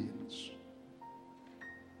billions.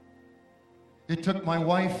 It took my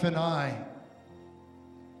wife and I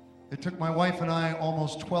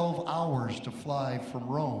almost 12 hours to fly from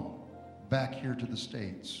Rome back here to the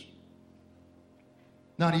States.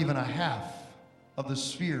 Not even a half of the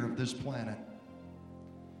sphere of this planet.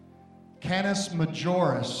 Canis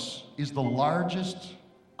Majoris is the largest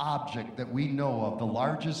object that we know of, the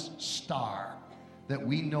largest star that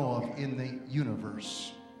we know of in the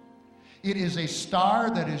universe. It is a star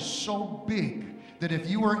that is so big that if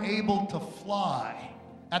you were able to fly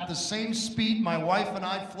at the same speed my wife and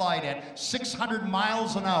I fly at, 600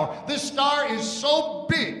 miles an hour, this star is so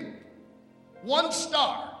big, one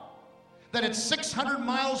star, that at 600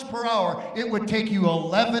 miles per hour, it would take you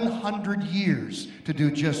 1,100 years to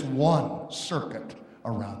do just one circuit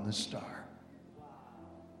around the star.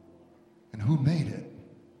 And who made it?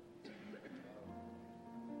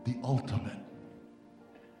 The ultimate.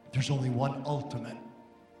 There's only one ultimate.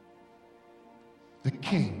 The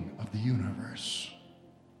King of the universe.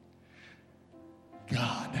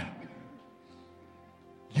 God.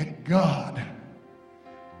 Yet God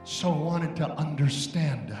so wanted to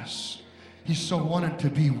understand us. He so wanted to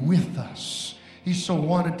be with us. He so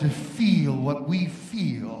wanted to feel what we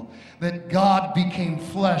feel, that God became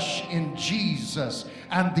flesh in Jesus,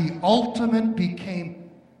 and the ultimate became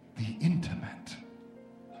the intimate.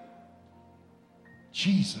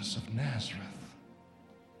 Jesus of Nazareth,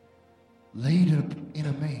 laid up in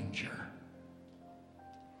a manger,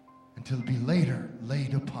 until to be later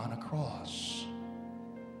laid upon a cross.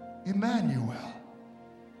 Emmanuel,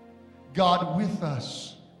 God with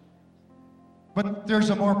us. But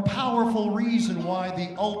there's a more powerful reason why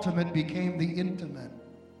the ultimate became the intimate.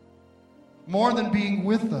 More than being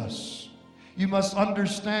with us, you must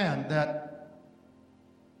understand that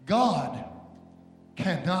God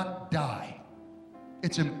cannot die.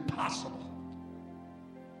 It's impossible.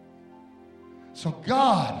 So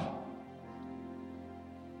God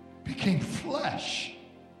became flesh.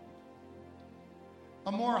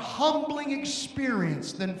 A more humbling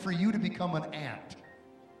experience than for you to become an ant,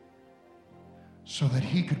 so that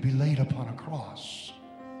he could be laid upon a cross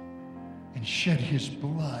and shed his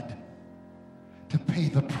blood to pay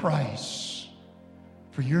the price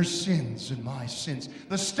for your sins and my sins.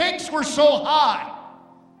 The stakes were so high.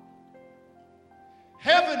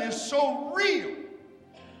 Heaven is so real.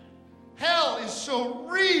 Hell is so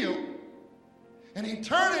real. And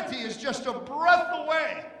eternity is just a breath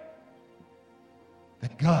away,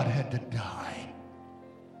 that God had to die.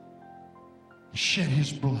 He shed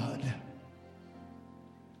his blood.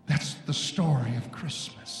 That's the story of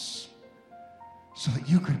Christmas. So that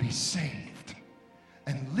you could be saved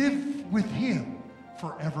and live with him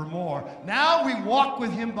forevermore. Now we walk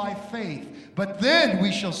with him by faith, but then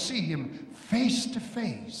we shall see him face to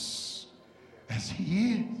face as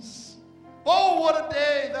he is. Oh, what a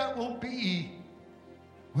day that will be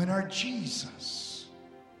when our Jesus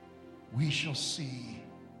we shall see.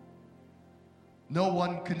 No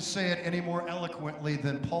one can say it any more eloquently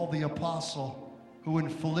than Paul the Apostle, who in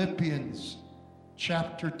Philippians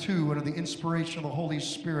chapter 2, under the inspiration of the Holy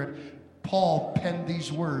Spirit, Paul penned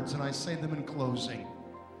these words, and I say them in closing.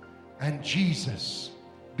 And Jesus,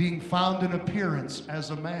 being found in appearance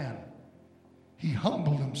as a man, he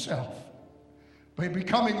humbled himself by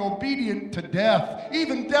becoming obedient to death,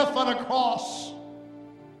 even death on a cross.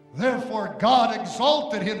 Therefore God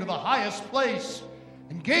exalted him to the highest place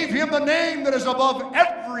and gave him the name that is above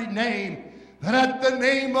every name, that at the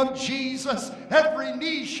name of Jesus every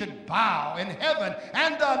knee should bow in heaven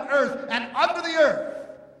and on earth and under the earth,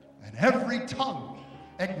 and every tongue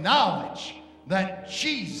acknowledge that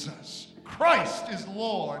Jesus Christ is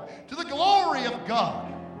Lord, to the glory of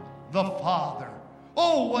God the Father.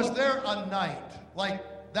 Oh, was there a night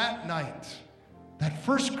like that night, that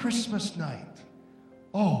first Christmas night?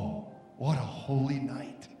 Oh, what a holy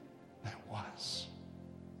night that was.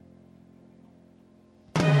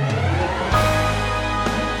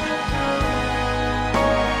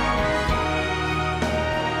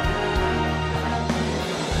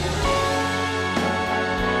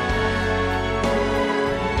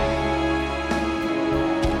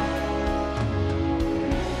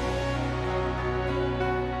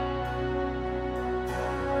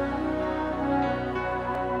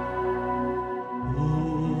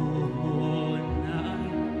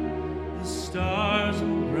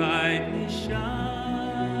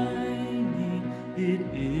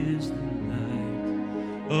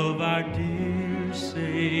 Of our dear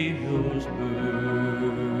Savior's birth.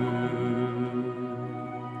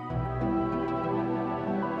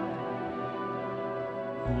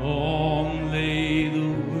 Long lay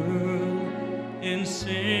the world in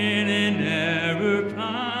sin and error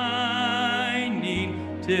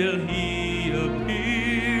pining, till he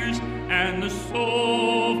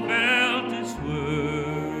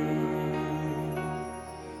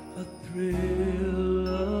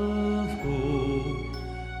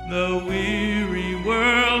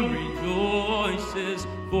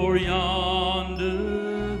for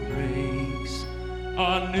yonder breaks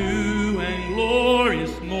a new and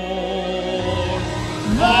glorious morn.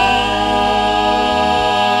 Fall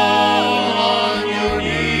on your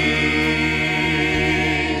knees,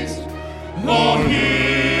 oh,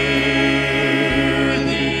 hear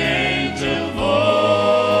the angel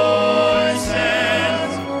voices,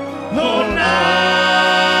 oh, night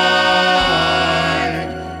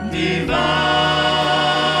divine,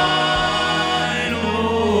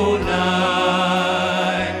 oh,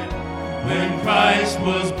 night when Christ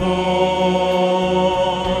was born,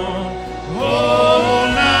 oh,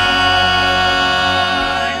 night,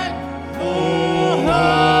 oh,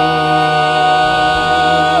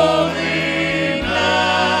 holy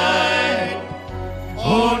night,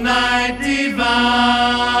 oh, night divine.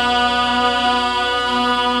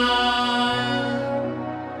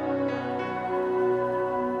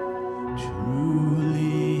 Truly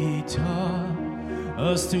he taught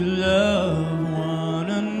us to love one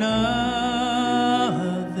another.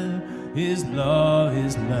 His law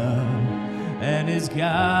is love, and his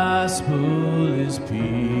gospel is peace.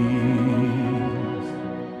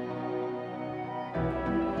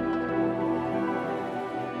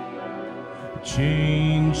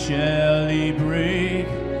 Chain shall he break,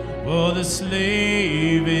 for the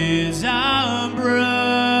slave is our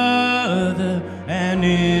brother, and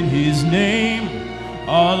in his name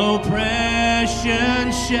all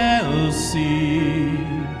oppression shall cease.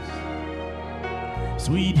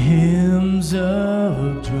 Sweet hymns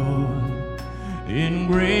of joy in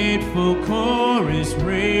grateful chorus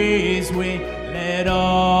raise we, let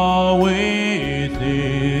all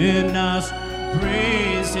within us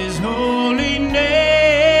praise his holy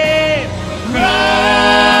name.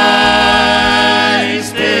 Christ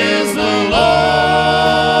is the Lord.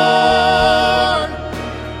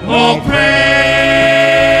 Oh, praise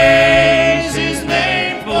his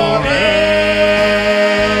name forever.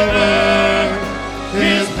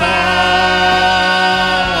 His power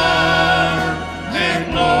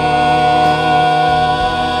and glory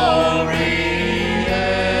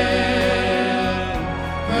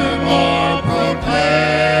evermore proclaim.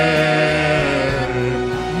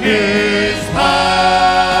 His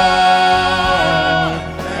power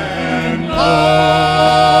and glory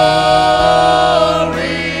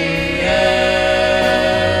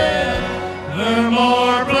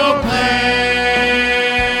evermore proclaim.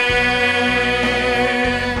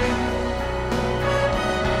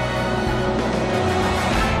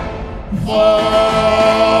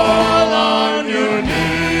 Fall on your knees,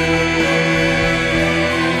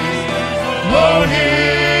 oh,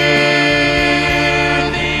 hear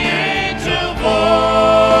the angel voices,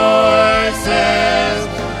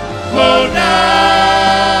 oh,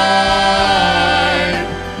 night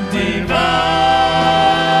divine,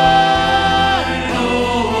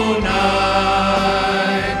 oh,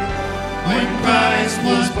 night when Christ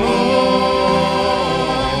was born,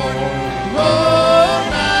 oh,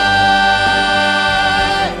 night,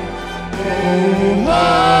 oh,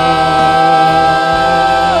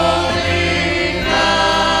 holy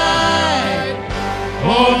night,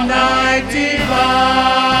 oh, night divine,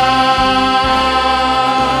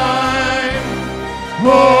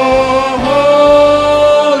 oh,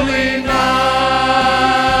 holy night,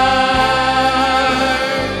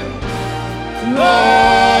 oh,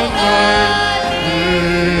 night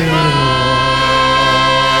divine.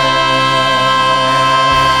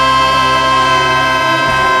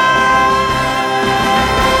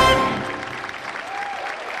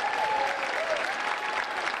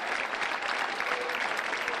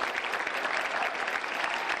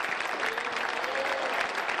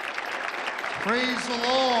 Praise the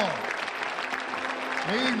Lord.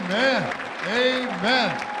 Amen. Amen.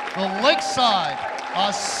 The Lakeside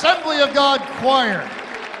Assembly of God Choir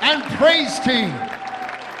and Praise Team.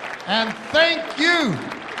 And thank you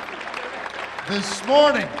this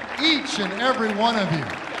morning, each and every one of you.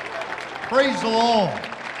 Praise the Lord.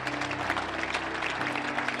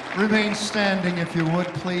 Remain standing if you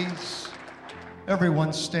would, please.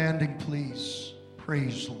 Everyone standing, please.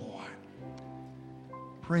 Praise the Lord.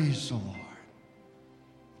 Praise the Lord.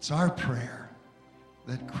 It's our prayer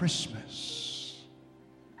that Christmas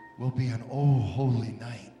will be an oh holy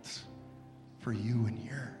night for you and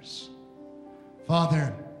yours.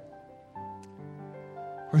 Father,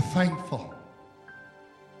 we're thankful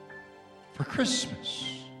for Christmas.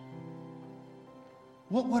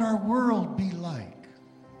 What would our world be like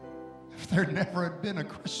if there never had been a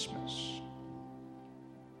Christmas?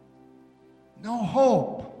 No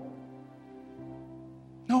hope,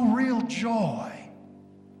 no real joy,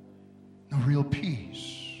 no real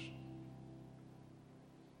peace.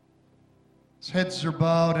 Heads are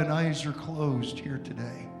bowed and eyes are closed here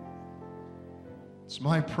today. It's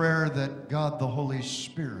my prayer that God the Holy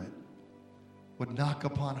Spirit would knock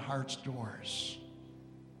upon hearts' doors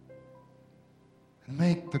and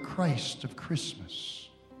make the Christ of Christmas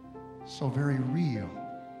so very real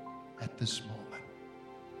at this moment.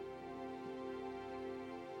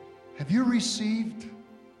 Have you received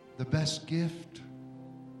the best gift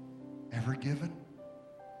ever given?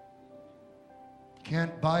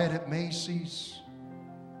 Can't buy it at Macy's.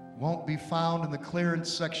 Won't be found in the clearance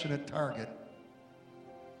section at Target.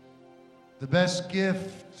 The best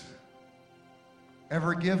gift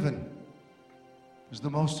ever given is the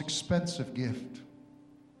most expensive gift.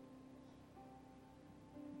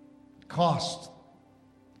 It cost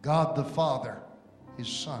God the Father His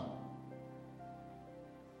Son.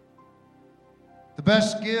 The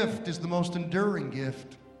best gift is the most enduring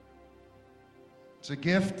gift. It's a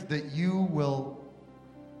gift that you will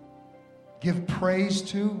give praise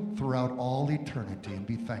to throughout all eternity and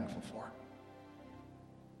be thankful for.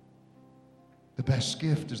 The best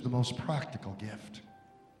gift is the most practical gift.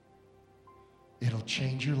 It'll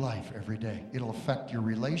change your life every day. It'll affect your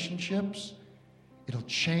relationships. It'll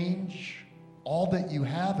change all that you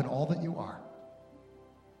have and all that you are.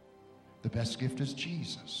 The best gift is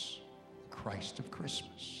Jesus, Christ of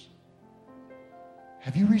Christmas.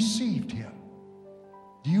 Have you received Him?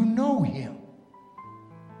 Do you know Him?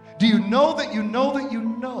 Do you know that you know that you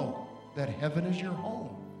know that heaven is your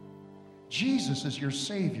home? Jesus is your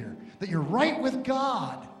Savior, that you're right with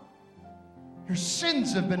God. Your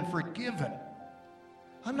sins have been forgiven.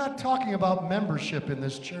 I'm not talking about membership in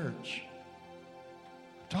this church.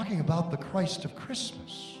 I'm talking about the Christ of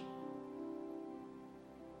Christmas.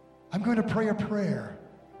 I'm going to pray a prayer.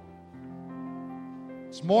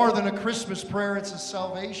 It's more than a Christmas prayer, it's a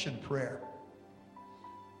salvation prayer.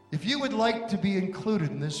 If you would like to be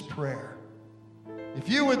included in this prayer, if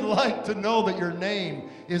you would like to know that your name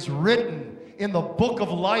is written in the book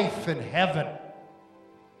of life in heaven,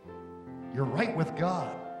 you're right with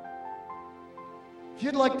God. If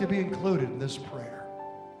you'd like to be included in this prayer,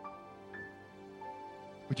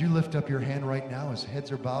 would you lift up your hand right now as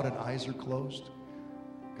heads are bowed and eyes are closed?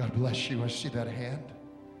 God bless you. I see that hand.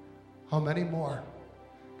 How many more?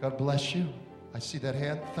 God bless you. I see that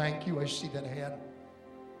hand. Thank you. I see that hand.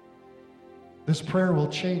 This prayer will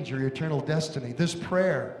change your eternal destiny. This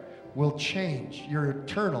prayer will change your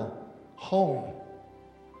eternal home.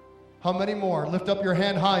 How many more? Lift up your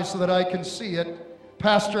hand high so that I can see it.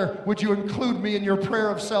 Pastor, would you include me in your prayer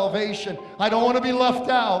of salvation? I don't want to be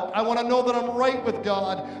left out. I want to know that I'm right with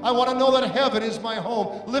God. I want to know that heaven is my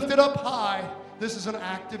home. Lift it up high. This is an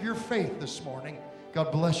act of your faith this morning.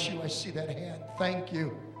 God bless you. I see that hand. Thank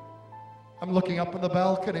you. I'm looking up on the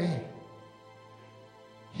balcony.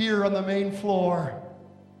 Here on the main floor.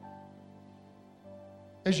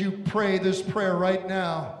 As you pray this prayer right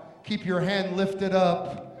now, keep your hand lifted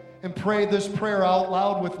up and pray this prayer out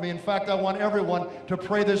loud with me. In fact, I want everyone to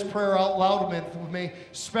pray this prayer out loud with me,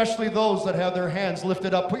 especially those that have their hands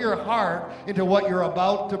lifted up. Put your heart into what you're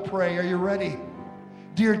about to pray. Are you ready?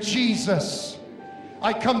 Dear Jesus,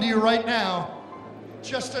 I come to you right now,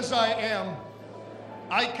 just as I am.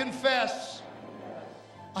 I confess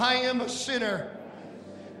I am a sinner.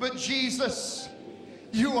 But Jesus,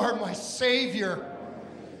 you are my Savior.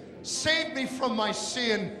 Save me from my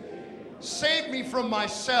sin. Save me from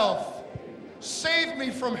myself. Save me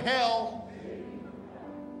from hell.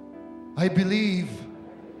 I believe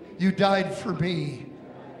you died for me.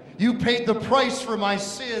 You paid the price for my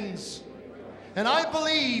sins. And I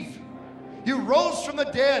believe you rose from the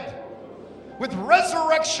dead with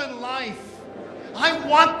resurrection life. I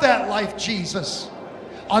want that life, Jesus.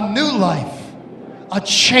 A new life. A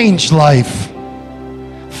changed life.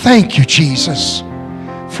 Thank you, Jesus,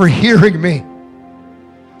 for hearing me,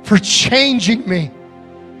 for changing me,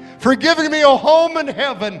 for giving me a home in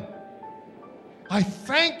heaven. I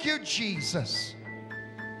thank you, Jesus,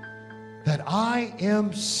 that I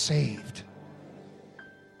am saved.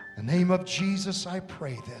 In the name of Jesus, I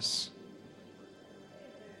pray this.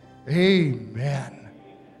 Amen.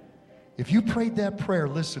 If you prayed that prayer,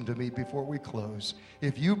 listen to me before we close.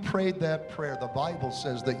 If you prayed that prayer, the Bible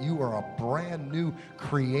says that you are a brand new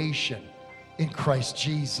creation in Christ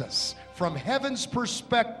Jesus. From heaven's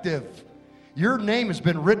perspective, your name has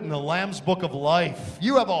been written in the Lamb's Book of Life.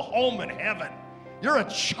 You have a home in heaven. You're a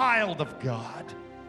child of God.